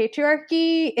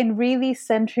 heteropatriarchy and really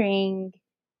centering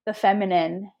the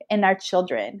feminine in our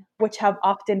children, which have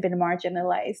often been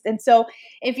marginalized. And so,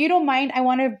 if you don't mind, I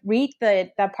want to read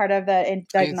that part of the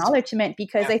acknowledgement,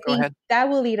 because I think that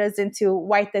will lead us into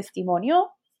why testimonio.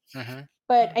 Mm-hmm.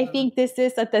 But I think this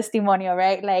is a testimonio,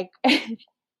 right? Like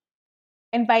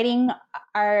inviting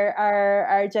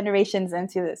our generations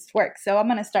into this work. So I'm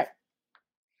going to start.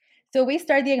 So we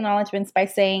start the acknowledgements by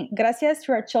saying, gracias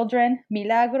to our children,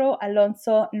 Milagro,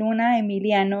 Alonso, Luna,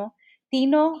 Emiliano,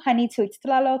 Tino, Janitu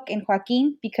Tlaloc, and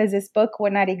Joaquin, because this book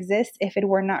would not exist if it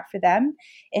were not for them,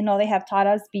 and all they have taught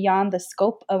us beyond the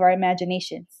scope of our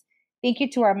imaginations. Thank you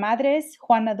to our madres,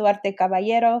 Juana Duarte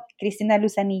Caballero, Cristina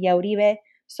Luzanilla Uribe,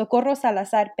 Socorro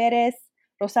Salazar Pérez,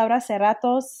 Rosaura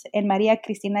Cerratos, and María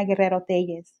Cristina Guerrero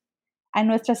Telles. A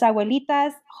nuestras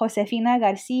abuelitas, Josefina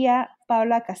García,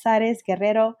 Paula Casares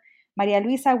Guerrero, María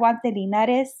Luisa Guante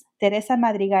Linares, Teresa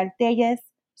Madrigal Telles,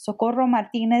 Socorro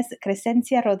Martínez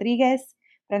Crescencia Rodríguez,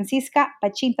 Francisca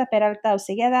Pachinta Peralta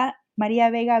Osegueda, María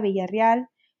Vega Villarreal,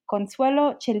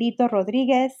 Consuelo Chelito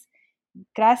Rodríguez,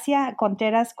 Gracia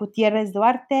Contreras Gutiérrez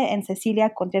Duarte, and Cecilia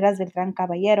Contreras Beltrán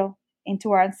Caballero, and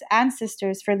to our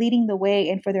ancestors for leading the way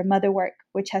and for their mother work,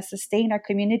 which has sustained our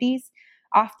communities,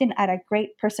 often at a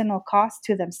great personal cost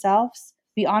to themselves.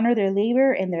 We honor their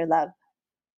labor and their love.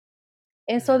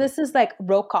 And so this is like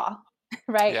roll call,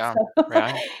 right? Yeah, so,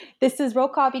 right. This is roll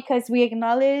call because we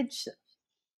acknowledge,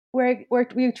 we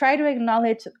try to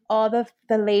acknowledge all the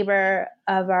labor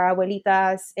of our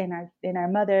abuelitas and our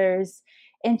mothers,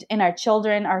 and our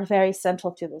children are very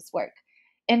central to this work.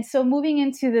 And so moving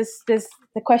into the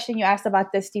question you asked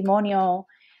about testimonio,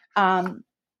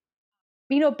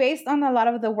 based on a lot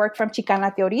of the work from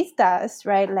Chicana Teoristas,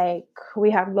 right? Like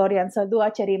we have Gloria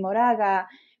Anzaldúa, Cheri Moraga,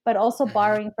 but also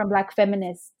borrowing from Black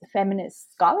feminist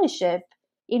scholarship,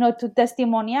 to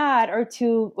testimoniar or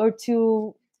to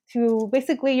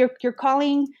basically you're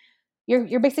calling,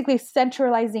 you're basically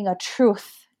centralizing a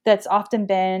truth that's often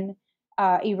been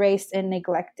erased and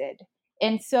neglected.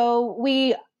 And so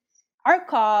our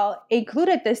call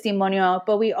included testimonio,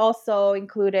 but we also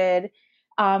included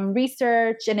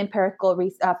research and empirical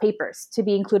papers to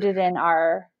be included in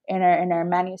our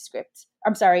manuscript.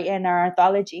 I'm sorry, in our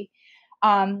anthology.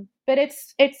 But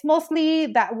it's mostly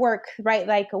that work, right?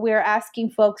 Like we're asking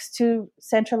folks to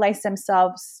centralize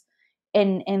themselves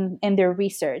in their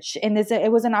research, and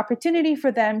it was an opportunity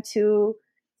for them to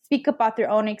speak about their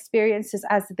own experiences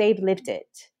as they've lived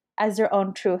it, as their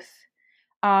own truth.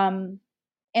 And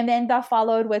then that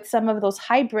followed with some of those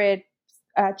hybrid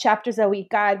chapters that we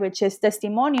got, which is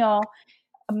testimonial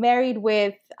married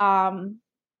with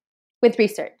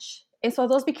research. And so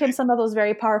those became some of those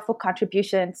very powerful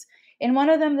contributions. And one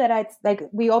of them that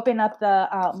we open up the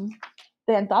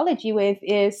anthology with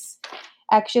is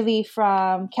actually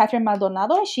from Catherine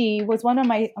Maldonado. She was one of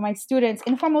my students,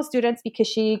 informal students, because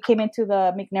she came into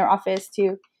the McNair office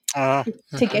to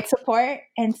get support.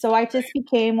 And so I just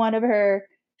became one of her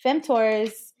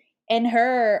femtors, and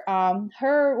her that's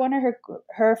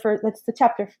the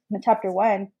chapter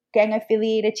 1, gang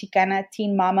affiliated Chicana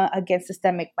teen mama against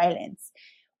systemic violence,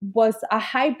 was a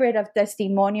hybrid of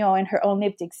testimonio and her own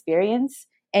lived experience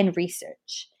and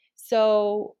research.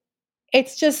 So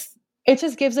it just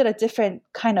gives it a different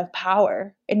kind of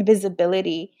power and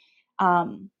visibility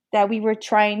that we were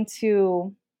trying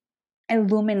to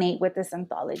illuminate with this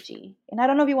anthology. And I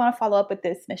don't know if you want to follow up with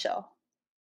this, Michelle.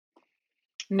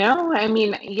 No, I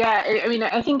mean, yeah,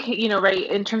 I think, right,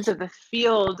 in terms of the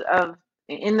field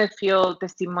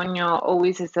testimonio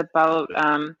always is about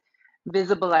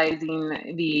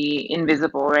visibilizing the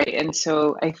invisible, right? And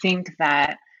so I think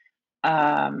that,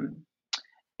 we're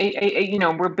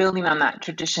building on that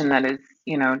tradition that is,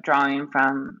 drawing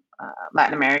from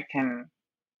Latin American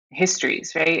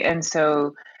histories, right? And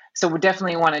so we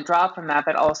definitely want to draw from that,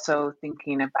 but also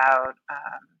thinking about,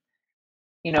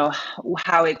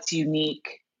 how it's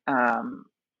unique,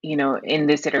 in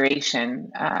this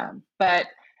iteration. But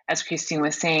as Christine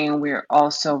was saying, we're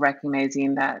also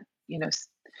recognizing that,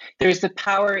 there's the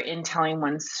power in telling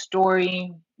one's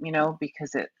story,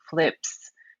 because it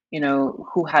flips,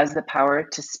 who has the power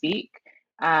to speak.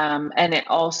 And it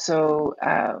also,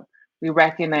 we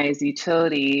recognize the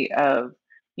utility of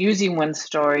using one's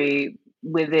story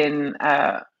within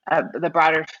the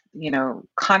broader,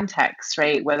 context,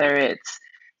 right? Whether it's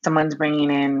someone's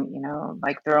bringing in,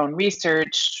 like their own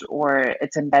research, or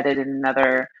it's embedded in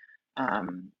another,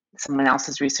 someone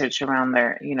else's research around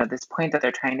their, this point that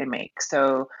they're trying to make.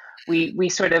 So we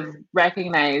sort of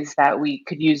recognize that we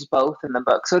could use both in the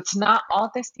book. So it's not all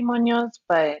testimonials,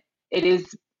 but it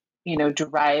is,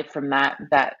 derived from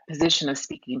that position of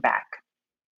speaking back.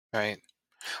 Right.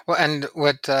 Well, and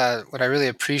what I really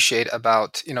appreciate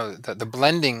about the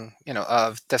blending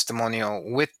of testimonial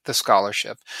with the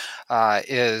scholarship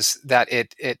is that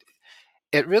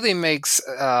it really makes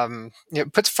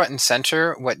it puts front and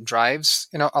center what drives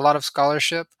a lot of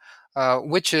scholarship,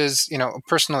 which is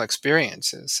personal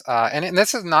experiences, and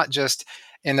this is not just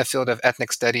in the field of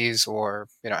ethnic studies or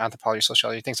anthropology,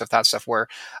 sociology, things of that stuff, where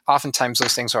oftentimes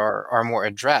those things are more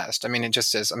addressed. I mean, it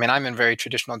just is. I mean, I'm in very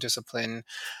traditional discipline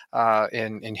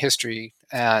in history,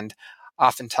 and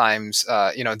oftentimes,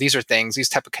 these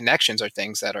type of connections are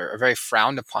things that are very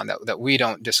frowned upon, that we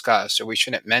don't discuss or we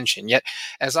shouldn't mention. Yet,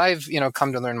 as I've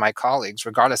come to learn my colleagues,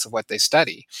 regardless of what they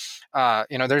study,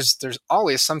 there's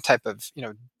always some type of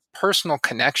personal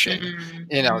connection,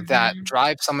 that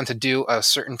drives someone to do a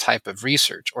certain type of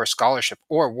research or scholarship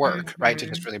or work, right? To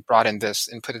just really broaden this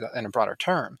and put it in a broader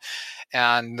term.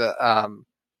 And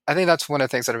I think that's one of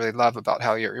the things that I really love about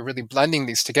how you're really blending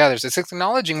these together. Is it's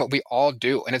acknowledging what we all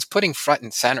do, and it's putting front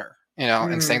and center,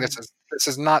 and saying this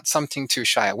is not something to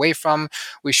shy away from.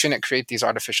 We shouldn't create these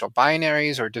artificial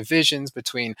binaries or divisions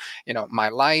between, my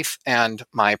life and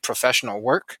my professional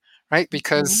work, right?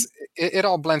 Because it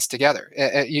all blends together.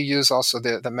 You use also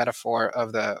the metaphor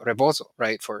of the rebozo,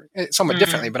 right? For somewhat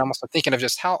differently, but I'm also thinking of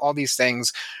just how all these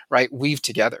things, right, weave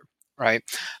together, right?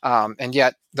 And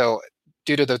yet, though,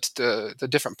 due to the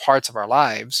different parts of our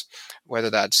lives, whether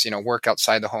that's work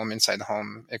outside the home, inside the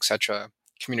home, etc.,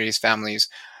 communities, families,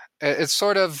 it's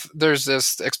sort of, there's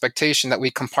this expectation that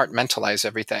we compartmentalize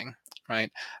everything,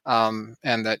 right? And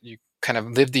that you kind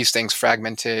of live these things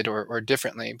fragmented or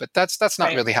differently, but that's not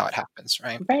Right. really how it happens,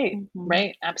 right?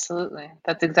 Right, absolutely.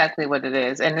 That's exactly what it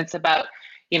is. And it's about,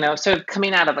 sort of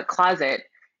coming out of the closet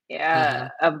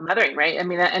of mothering, right? I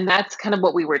mean, and that's kind of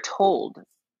what we were told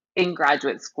in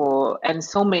graduate school. And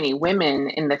so many women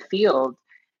in the field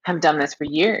have done this for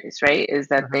years, right? Is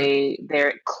that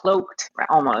they're cloaked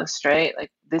almost, right? Like,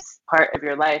 this part of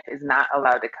your life is not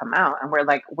allowed to come out. And we're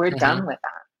like, we're done with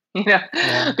that,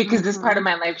 Yeah. because this part of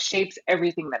my life shapes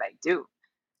everything that I do.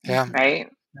 Yeah. Right.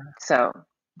 So,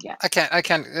 yeah. I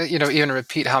can't even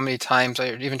repeat how many times,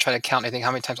 I even try to count, I think,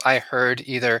 how many times I heard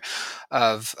either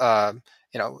of,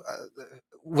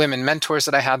 women mentors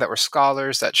that I had that were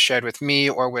scholars that shared with me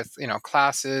or with,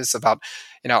 classes about,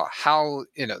 how,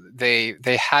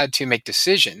 they had to make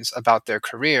decisions about their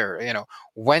career,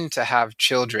 when to have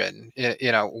children,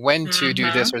 when to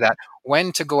do this or that,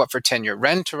 when to go up for tenure,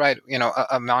 when to write,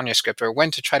 a manuscript, or when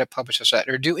to try to publish that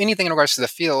or do anything in regards to the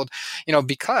field,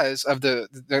 because of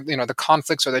the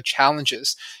conflicts or the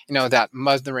challenges, that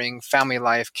mothering, family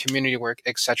life, community work,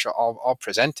 etc., all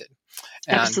presented.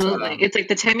 And, absolutely. It's like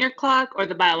the tenure clock or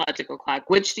the biological clock.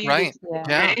 Which do you right. do?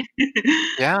 Yeah. Right?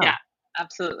 Yeah.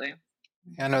 Absolutely.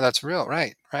 Yeah, no, that's real.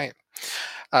 Right.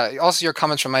 Also, your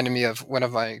comments reminded me of one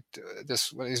of one of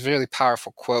these really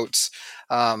powerful quotes.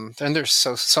 And there's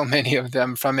so many of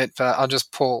them from it, but I'll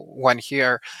just pull one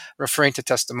here, referring to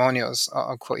testimonials.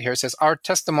 I'll quote here. It says, "Our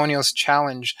testimonials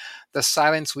challenge the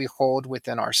silence we hold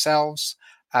within ourselves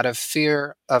out of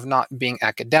fear of not being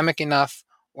academic enough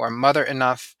or mother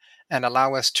enough, and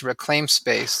allow us to reclaim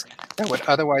space that would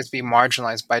otherwise be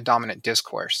marginalized by dominant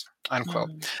discourse." Unquote.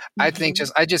 I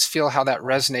just feel how that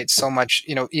resonates so much,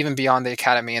 even beyond the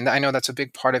academy. And I know that's a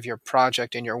big part of your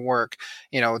project and your work,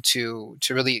 to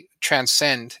really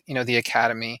transcend, the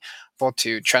academy, both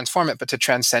to transform it, but to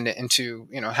transcend it and to,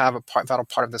 have a vital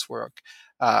part of this work,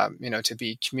 to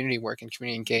be community work and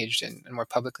community engaged and more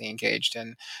publicly engaged.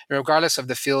 And regardless of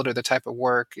the field or the type of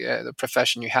work, the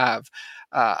profession you have,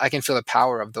 I can feel the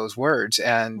power of those words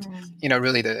and,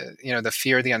 really the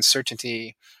fear, the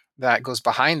uncertainty that goes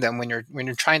behind them when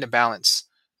you're trying to balance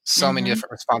so many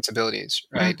different responsibilities,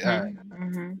 right? Yeah,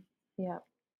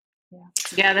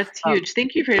 that's huge.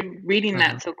 Thank you for reading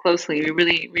that so closely. We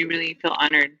really feel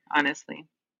honored, honestly.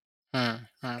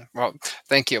 Well,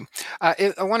 thank you.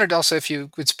 I wondered also if you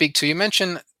could speak to, you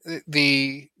mentioned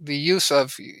the use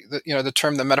of the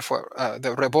term, the metaphor,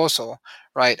 the rebozo,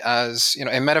 right, as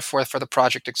a metaphor for the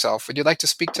project itself. Would you like to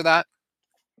speak to that?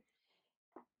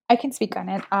 I can speak on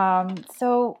it.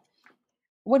 So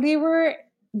when we were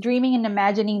dreaming and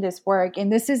imagining this work,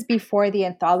 and this is before the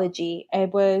anthology,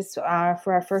 it was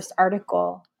for our first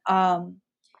article.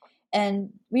 And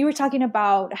we were talking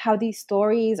about how these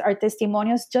stories are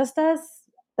testimonials, just as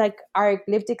like our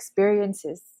lived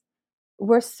experiences.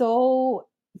 We're so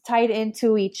tied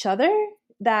into each other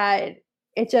that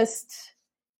it just,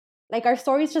 like, our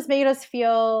stories just made us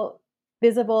feel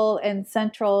visible and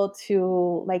central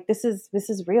to, like, this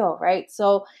is real, right?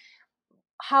 So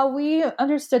how we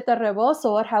understood the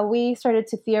rebozo, or how we started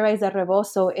to theorize the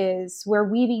rebozo, is we're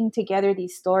weaving together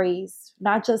these stories,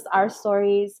 not just our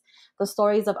stories, the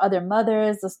stories of other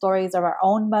mothers, the stories of our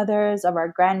own mothers, of our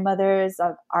grandmothers,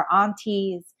 of our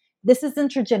aunties. This is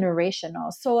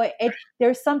intergenerational. So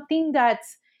there's something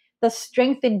that's the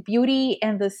strength and beauty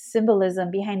and the symbolism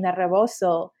behind the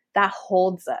rebozo that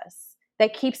holds us,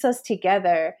 that keeps us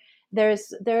together.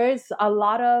 There's a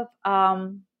lot of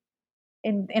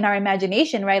in our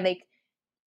imagination, right? Like,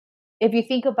 if you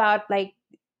think about like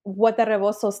what the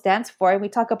rebozo stands for, and we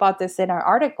talk about this in our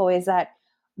article, is that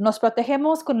nos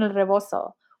protegemos con el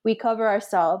rebozo. We cover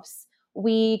ourselves.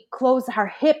 We close our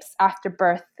hips after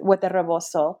birth with the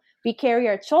rebozo. We carry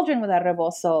our children with a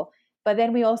rebozo. But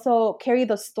then we also carry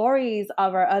the stories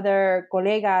of our other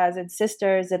colegas and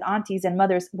sisters and aunties and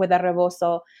mothers with a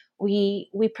rebozo. We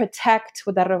protect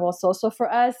with a rebozo. So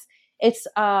for us, it's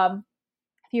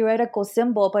theoretical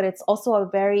symbol, but it's also a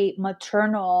very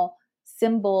maternal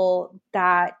symbol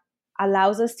that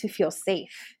allows us to feel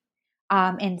safe,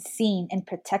 and seen and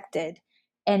protected.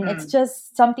 And it's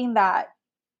just something that,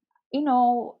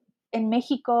 in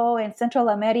Mexico and Central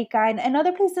America and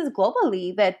other places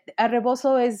globally, that a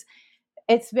rebozo is,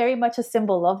 it's very much a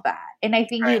symbol of that. And I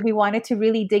think Right. we wanted to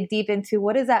really dig deep into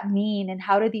what does that mean and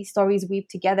how do these stories weave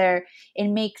together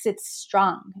and makes it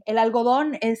strong. El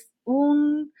algodón es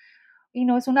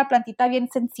es una plantita bien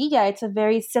sencilla. It's a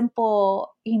very simple,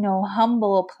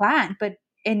 humble plant, but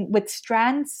with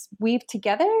strands weaved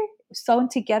together, sewn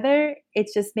together, it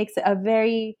just makes it a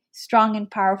very strong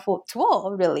and powerful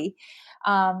tool, really.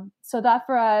 So that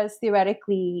for us,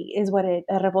 theoretically, is what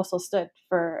Rebozo stood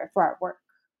for our work.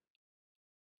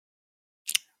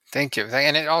 Thank you.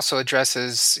 And it also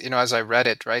addresses, as I read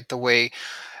it, right, the way,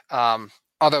 um,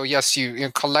 although yes,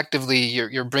 collectively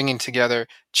you're bringing together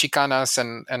Chicanas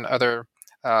and other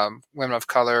women of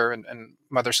color and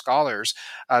mother scholars,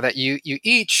 that you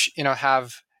each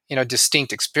have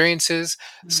distinct experiences,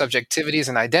 subjectivities,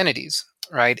 and identities,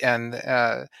 right, and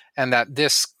that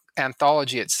this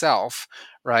anthology itself,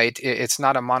 right, it's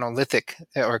not a monolithic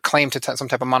or claim to some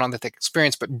type of monolithic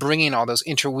experience, but bringing all those,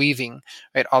 interweaving,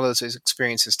 right, all those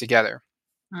experiences together,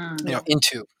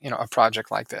 into a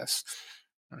project like this.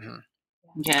 Mm-hmm.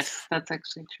 Yes, that's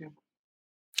actually true.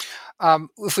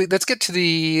 Let's get to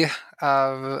the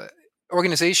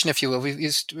organization, if you will.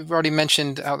 We've already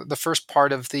mentioned the first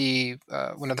part of the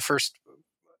one of the first,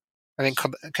 I think,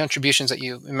 contributions that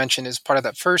you mentioned is part of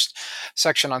that first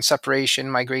section on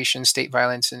separation, migration, state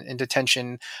violence, and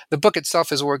detention. The book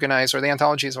itself is organized, or the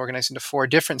anthology is organized, into 4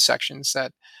 different sections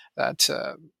that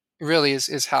really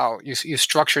is how you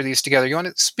structure these together. You want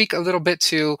to speak a little bit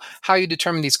to how you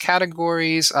determine these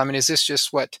categories? And is this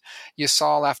just what you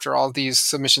saw after all these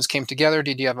submissions came together?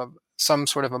 Did you have some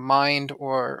sort of a mind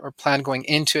or plan going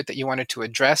into it that you wanted to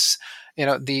address,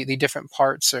 the different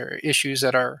parts or issues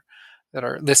that are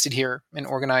listed here and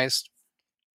organized?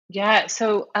 Yeah.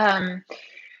 So,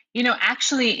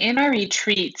 actually, in our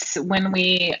retreats, when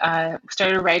we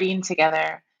started writing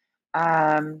together,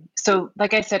 so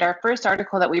like I said, our first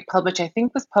article that we published, I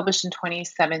think, was published in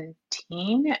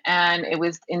 2017, and it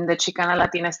was in the Chicana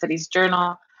Latina Studies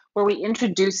Journal, where we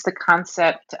introduced the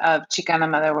concept of Chicana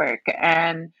mother work,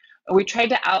 and we tried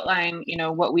to outline,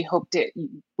 what we hoped it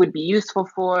would be useful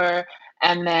for,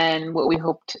 and then what we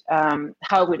hoped,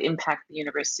 how it would impact the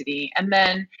university, and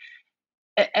then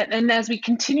and as we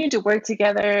continued to work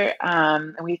together,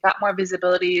 and we got more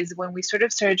visibilities, when we sort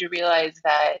of started to realize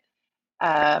that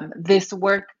this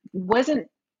work didn't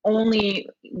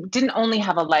only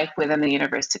have a life within the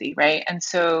university, right? And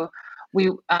so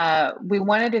we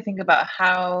wanted to think about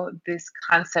how this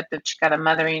concept of Chicana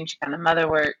mothering, Chicana mother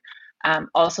work,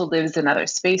 also lives in other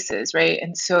spaces, right?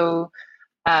 And so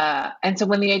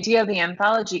when the idea of the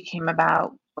anthology came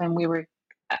about, when we were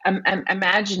I'm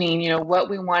imagining, what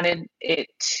we wanted it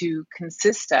to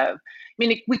consist of. I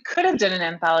mean, we could have done an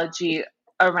anthology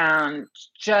around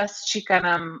just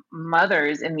Chicana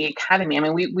mothers in the academy. I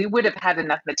mean, we would have had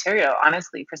enough material,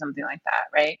 honestly, for something like that,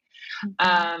 right?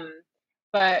 Mm-hmm.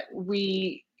 But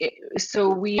so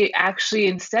we actually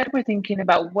instead were thinking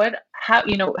about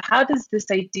how does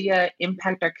this idea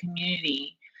impact our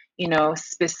community,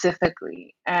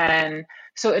 specifically. And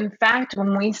so in fact,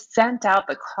 when we sent out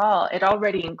the call, it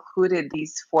already included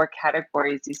these four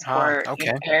categories, these four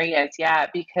Okay. areas. Yeah,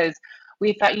 because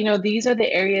we thought, these are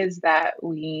the areas that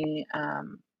we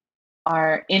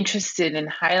are interested in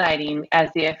highlighting as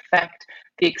they affect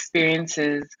the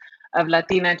experiences of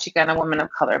Latina, Chicana, women of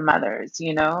color mothers.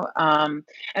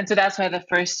 And so that's why the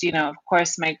first, of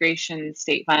course, migration,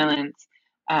 state violence,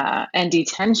 and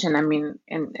detention. I mean,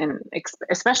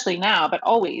 especially now, but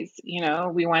always,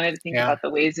 we wanted to think Yeah. about the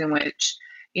ways in which,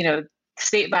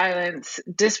 state violence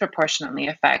disproportionately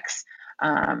affects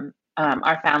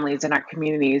our families and our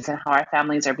communities, and how our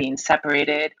families are being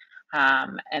separated,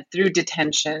 and through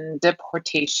detention,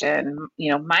 deportation,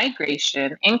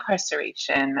 migration,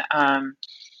 incarceration,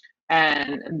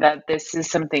 and that this is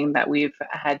something that we've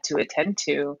had to attend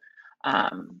to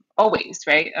always,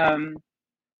 right?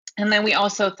 And then we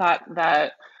also thought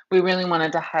that we really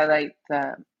wanted to highlight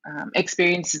the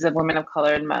experiences of women of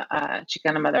color and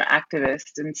Chicana mother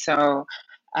activists, and so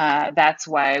that's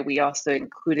why we also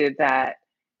included that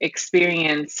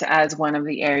experience as one of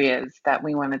the areas that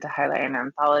we wanted to highlight in our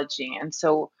anthology. And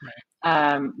so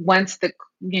once the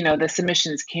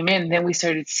submissions came in, then we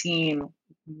started seeing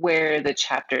where the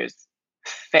chapters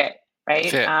fit, right?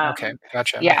 Fit. Okay.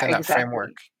 Gotcha. Yeah, Within that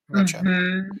framework. exactly.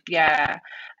 Gotcha. Yeah.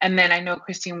 And then I know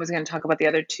Christine was going to talk about the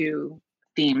other two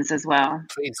themes as well.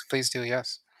 Please do.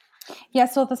 Yes. Yeah,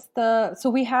 so so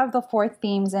we have the four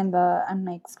themes and I'm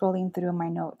like scrolling through my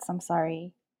notes. I'm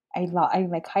sorry. I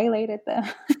like highlighted them.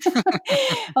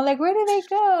 I'm like, where did they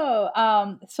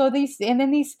go? So these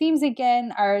themes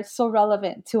again are so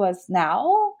relevant to us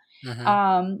now.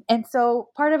 And so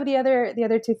part of the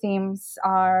other two themes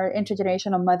are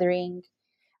intergenerational mothering,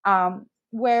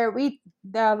 where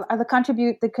the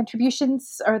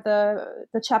contributions or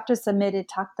the chapters submitted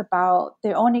talked about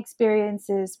their own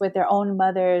experiences with their own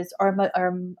mothers or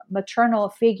maternal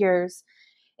figures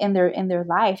in their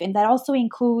life, and that also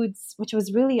includes, which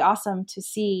was really awesome to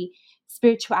see,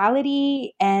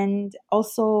 spirituality and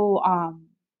also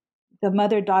the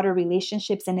mother-daughter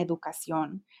relationships in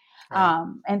educación. Right.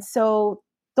 And so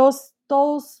those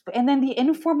and then the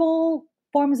informal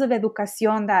forms of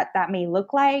educación that may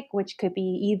look like, which could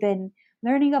be even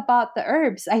learning about the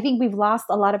herbs. I think we've lost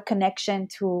a lot of connection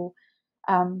to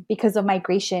because of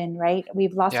migration, right?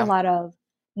 We've lost a lot of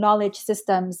knowledge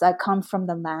systems that come from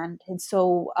the land. And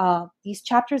so these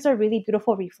chapters are really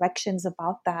beautiful reflections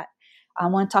about that.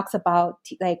 One talks about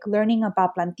like learning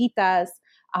about plantitas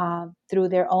through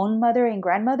their own mother and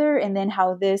grandmother, and then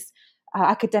how this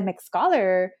academic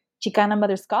scholar, Chicana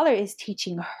mother scholar, is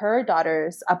teaching her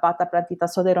daughters about the plantita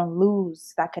so they don't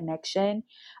lose that connection.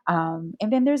 And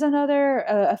then there's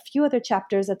a few other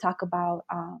chapters that talk about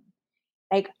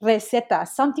like recetas,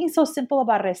 something so simple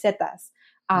about recetas.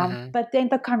 But then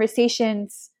the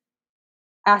conversations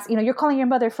ask, you're calling your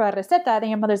mother for a receta, then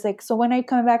your mother's like, so when are you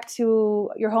coming back to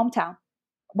your hometown?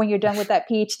 When you're done with that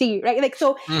PhD, right? Like,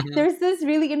 so there's this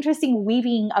really interesting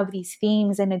weaving of these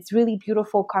themes, and it's really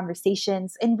beautiful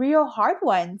conversations and real hard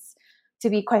ones, to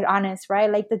be quite honest, right?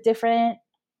 Like the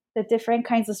different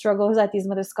kinds of struggles that these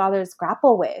mother scholars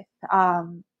grapple with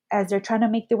as they're trying to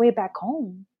make their way back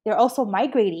home. They're also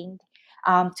migrating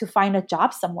to find a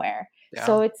job somewhere. Yeah.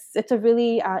 So it's a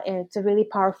really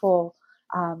powerful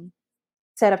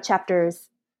set of chapters.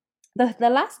 The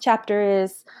last chapter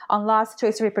is on lost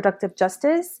choice of reproductive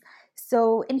justice.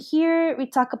 So in here, we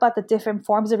talk about the different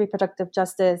forms of reproductive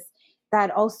justice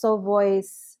that also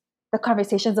voice the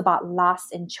conversations about loss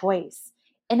and choice.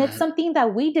 And it's something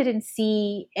that we didn't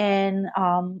see in,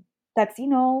 that's,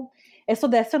 eso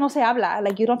de eso no se habla.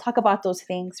 Like, you don't talk about those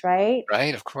things, right?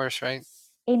 Right, of course, right.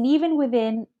 And even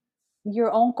within your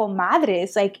own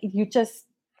comadres, like, you just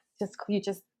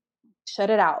shut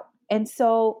it out. And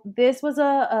so this was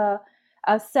a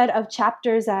set of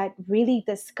chapters that really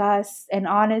discuss in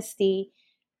honesty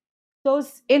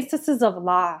those instances of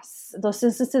loss, those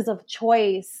instances of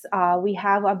choice. We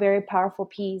have a very powerful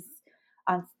piece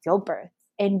on stillbirth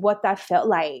and what that felt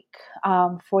like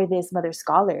for this mother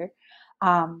scholar.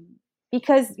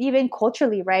 Because even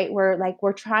culturally, right,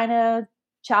 we're trying to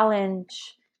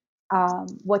challenge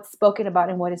what's spoken about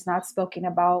and what is not spoken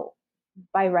about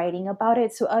by writing about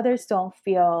it, so others don't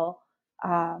feel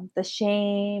the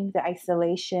shame, the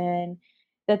isolation,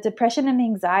 the depression and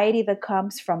anxiety that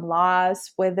comes from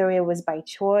loss, whether it was by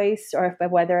choice or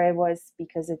whether it was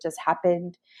because it just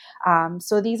happened.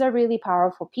 So these are really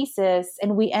powerful pieces.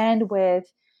 And we end with,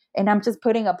 and I'm just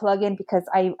putting a plug in because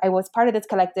I was part of this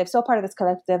collective,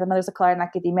 the Mothers of Color in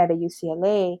Academia at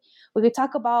UCLA. We could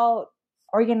talk about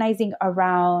organizing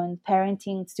around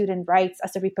parenting student rights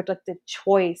as a reproductive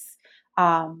choice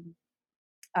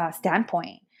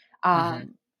standpoint.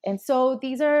 And so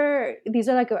these are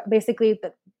like basically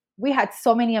we had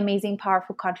so many amazing,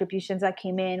 powerful contributions that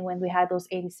came in when we had those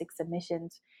 86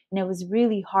 submissions, and it was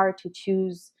really hard to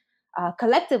choose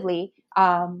collectively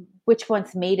which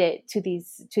ones made it to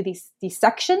these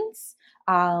sections.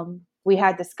 We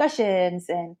had discussions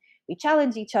and we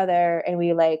challenged each other, and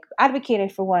we like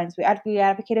advocated for ones, we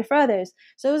advocated for others.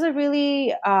 So it was a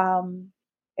really a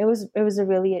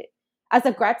really, as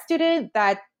a grad student,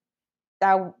 that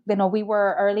we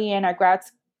were early in our grad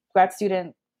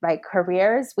student like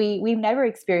careers, we've never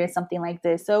experienced something like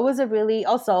this. So it was a really,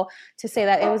 also to say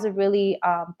that it was a really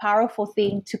powerful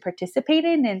thing to participate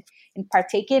in and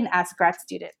partake in as grad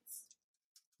students.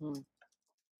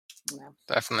 Yeah.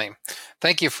 Definitely.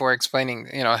 Thank you for explaining,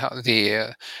 how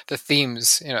the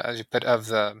themes, as you put, of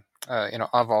the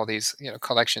of all these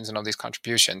collections and all these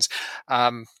contributions.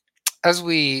 As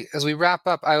we wrap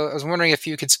up, I was wondering if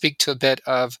you could speak to a bit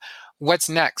of what's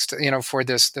next, for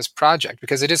this project,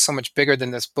 because it is so much bigger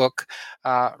than this book,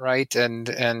 right? And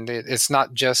it's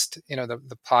not just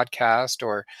the podcast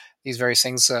or these various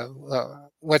things.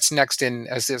 What's next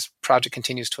as this project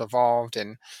continues to evolve?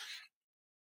 And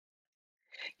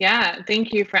yeah,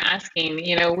 thank you for asking.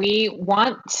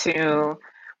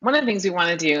 One of the things we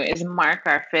want to do is mark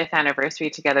our 5th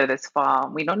anniversary together this fall.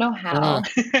 We don't know how,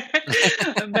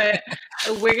 but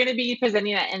we're going to be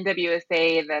presenting at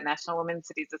NWSA, the National Women's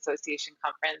Cities Association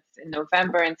Conference, in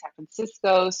November in San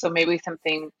Francisco. So maybe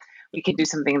we could do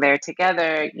something there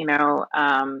together.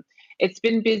 It's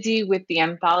been busy with the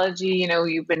anthology.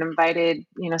 You've been invited,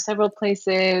 several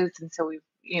places. And so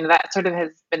that sort of has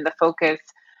been the focus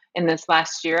in this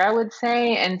last year, I would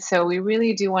say. And so we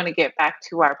really do want to get back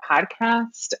to our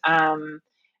podcast.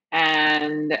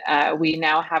 And we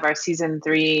now have our season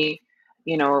 3,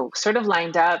 sort of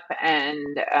lined up, and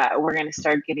we're going to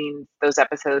start getting those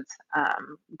episodes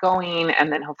going,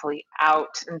 and then hopefully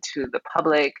out into the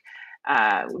public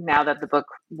now that the book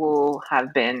will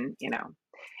have been,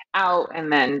 out, and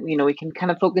then, we can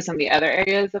kind of focus on the other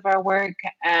areas of our work.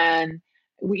 And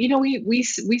we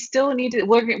still need to,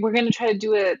 we're going to try to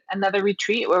do another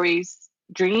retreat where we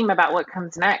dream about what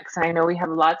comes next. And I know we have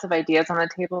lots of ideas on the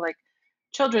table, like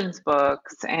children's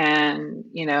books and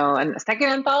and the second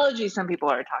anthology some people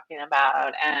are talking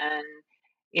about. And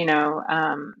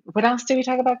what else did we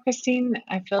talk about, Christine?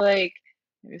 I feel like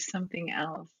there's something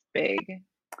else big.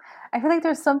 I feel like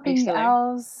there's something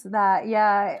else that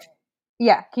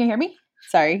can you hear me?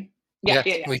 Sorry. Yeah,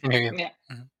 we can hear you. Yeah.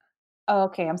 Mm-hmm. Oh,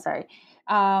 okay, I'm sorry.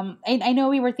 I know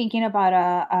we were thinking about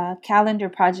a calendar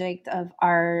project of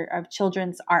our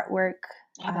children's artwork,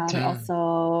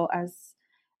 also as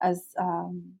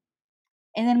and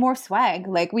then more swag.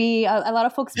 Like a lot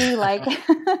of folks really like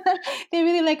they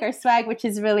really like our swag, which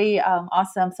is really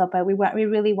awesome. So, but we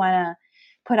really want to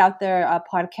put out their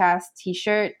podcast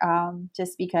T-shirt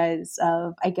just because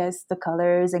of, I guess, the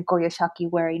colors and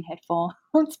Koyosaki wearing headphones.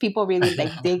 People really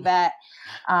dig that.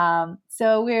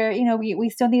 So we're we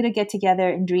still need to get together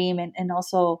and dream, and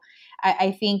also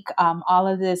I think all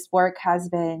of this work has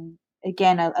been,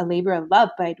 again, a labor of love,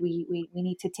 but we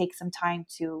need to take some time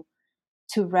to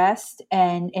rest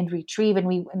and retrieve.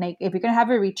 And if we're gonna have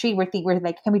a retreat, we're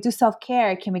like, can we do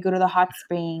self-care? Can we go to the hot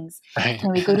springs?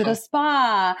 Can we go to the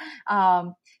spa?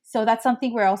 So that's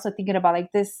something we're also thinking about,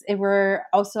 like this. If we're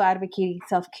also advocating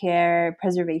self-care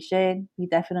preservation, we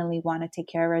definitely want to take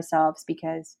care of ourselves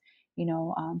because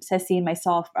Ceci and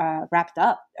myself wrapped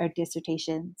up our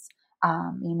dissertations,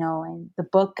 and the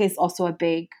book is also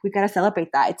we got to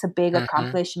celebrate that. It's a big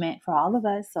accomplishment for all of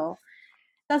us. So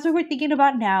that's what we're thinking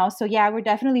about now. So yeah, we're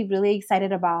definitely really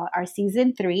excited about our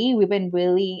season 3. We've been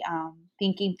really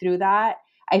thinking through that.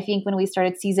 I think when we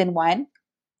started season 1,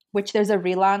 which there's a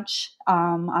relaunch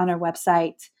on our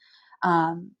website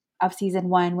of season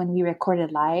 1 when we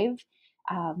recorded live,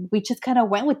 we just kind of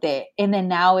went with it. And then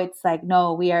now it's like,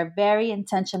 no, we are very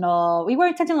intentional. We were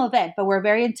intentional then, but we're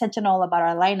very intentional about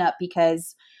our lineup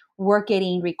because we're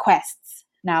getting requests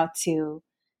now to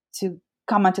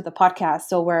come onto the podcast.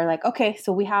 So we're like, okay,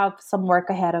 so we have some work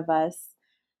ahead of us.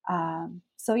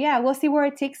 So yeah, we'll see where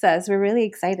it takes us. We're really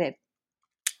excited.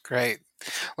 Great.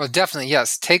 Well, definitely,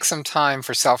 yes. Take some time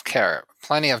for self-care.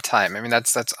 Plenty of time. I mean,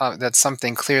 that's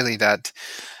something clearly that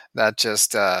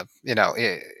just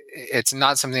it's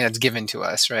not something that's given to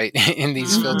us, right? In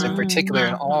these fields in particular,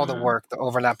 and all the work, the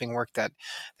overlapping work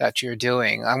that you're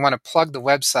doing. I want to plug the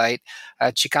website,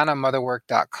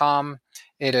 chicanamotherwork.com.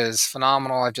 It is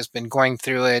phenomenal. I've just been going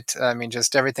through it. I mean,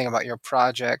 just everything about your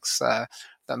projects,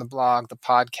 on the blog, the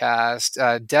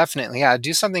podcast. Definitely, yeah,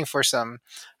 do something for some.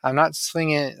 I'm not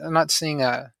seeing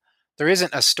there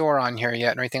isn't a store on here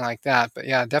yet or anything like that, but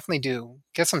yeah, definitely do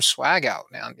get some swag out,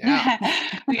 man. Yeah.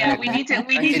 Yeah, we need to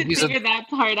figure that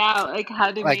part out, like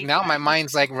how to like make now my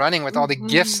mind's like running with all the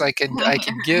gifts I could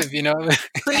give,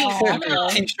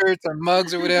 t-shirts or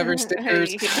mugs or whatever,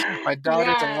 stickers. My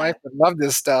daughters and wife would love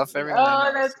this stuff. Everyone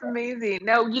Oh, that's amazing.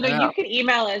 No, you can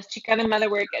email us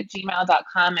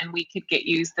chicanamotherwork@gmail.com and we could get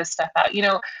you the stuff out.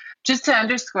 Just to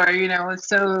underscore,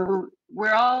 so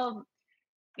we're all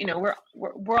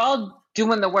we're all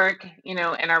doing the work, in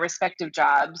our respective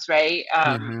jobs, right?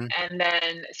 And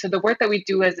then, so the work that we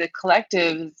do as a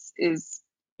collective is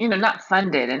not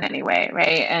funded in any way,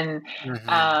 right?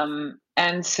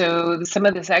 And so some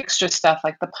of this extra stuff,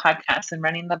 like the podcast and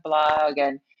running the blog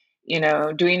and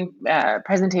doing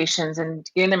presentations and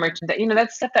getting the merchandise,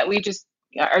 that's stuff that we just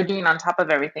are doing on top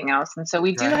of everything else. And so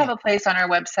we do have a place on our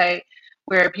website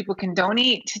where people can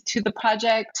donate to the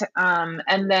project.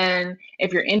 And then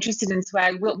if you're interested in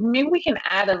swag, maybe we can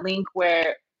add a link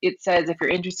where it says, if you're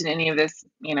interested in any of this,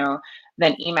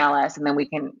 then email us and then we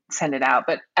can send it out.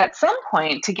 But at some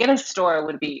point, to get a store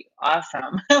would be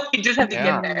awesome. We just have to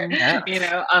get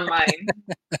there, online.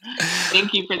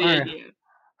 Thank you for the idea.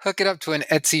 Hook it up to an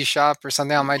Etsy shop or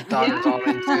something. My daughter's all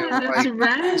into that's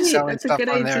right. selling That's stuff a good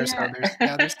on idea. there. So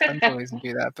there's tons of ways to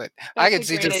do that. But I could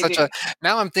see just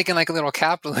now I'm thinking like a little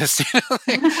capitalist,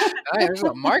 there's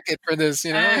a market for this,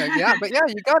 but you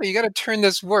got to turn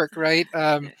this work, right?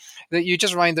 That you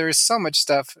just find there is so much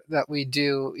stuff that we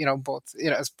do, both,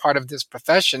 as part of this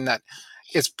profession that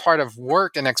is part of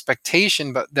work and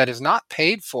expectation, but that is not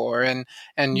paid for. And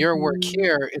your work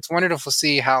here, it's wonderful to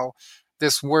see how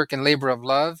this work and labor of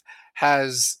love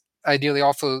has ideally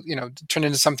also, turned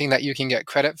into something that you can get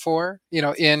credit for,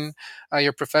 in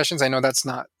your professions. I know that's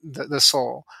not the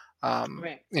sole,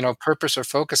 purpose or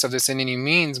focus of this in any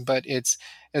means, but it's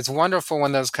wonderful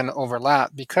when those can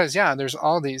overlap because, there's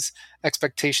all these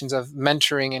expectations of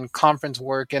mentoring and conference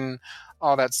work and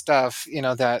all that stuff,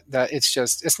 that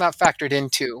it's not factored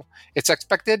into. It's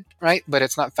expected, right? But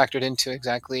it's not factored into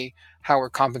exactly how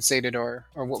we're compensated or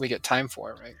what we get time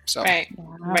for, right? So,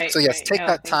 So yes, take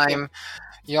that time.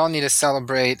 You all need to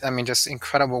celebrate. I mean, just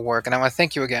incredible work, and I want to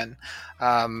thank you again,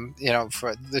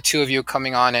 for the two of you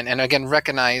coming on and again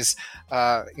recognize,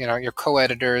 your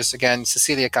co-editors again,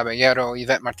 Cecilia Caballero,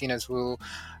 Yvette Martinez-Wu,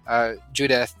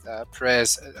 Judith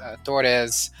Perez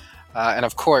Torres. And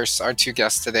of course, our two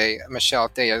guests today, Michelle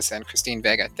Tellez and Christine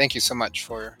Vega. Thank you so much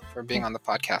for being on the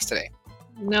podcast today.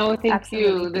 No, thank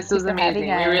you. This was amazing.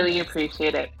 We really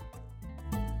appreciate it.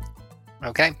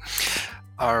 Okay.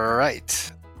 All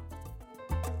right.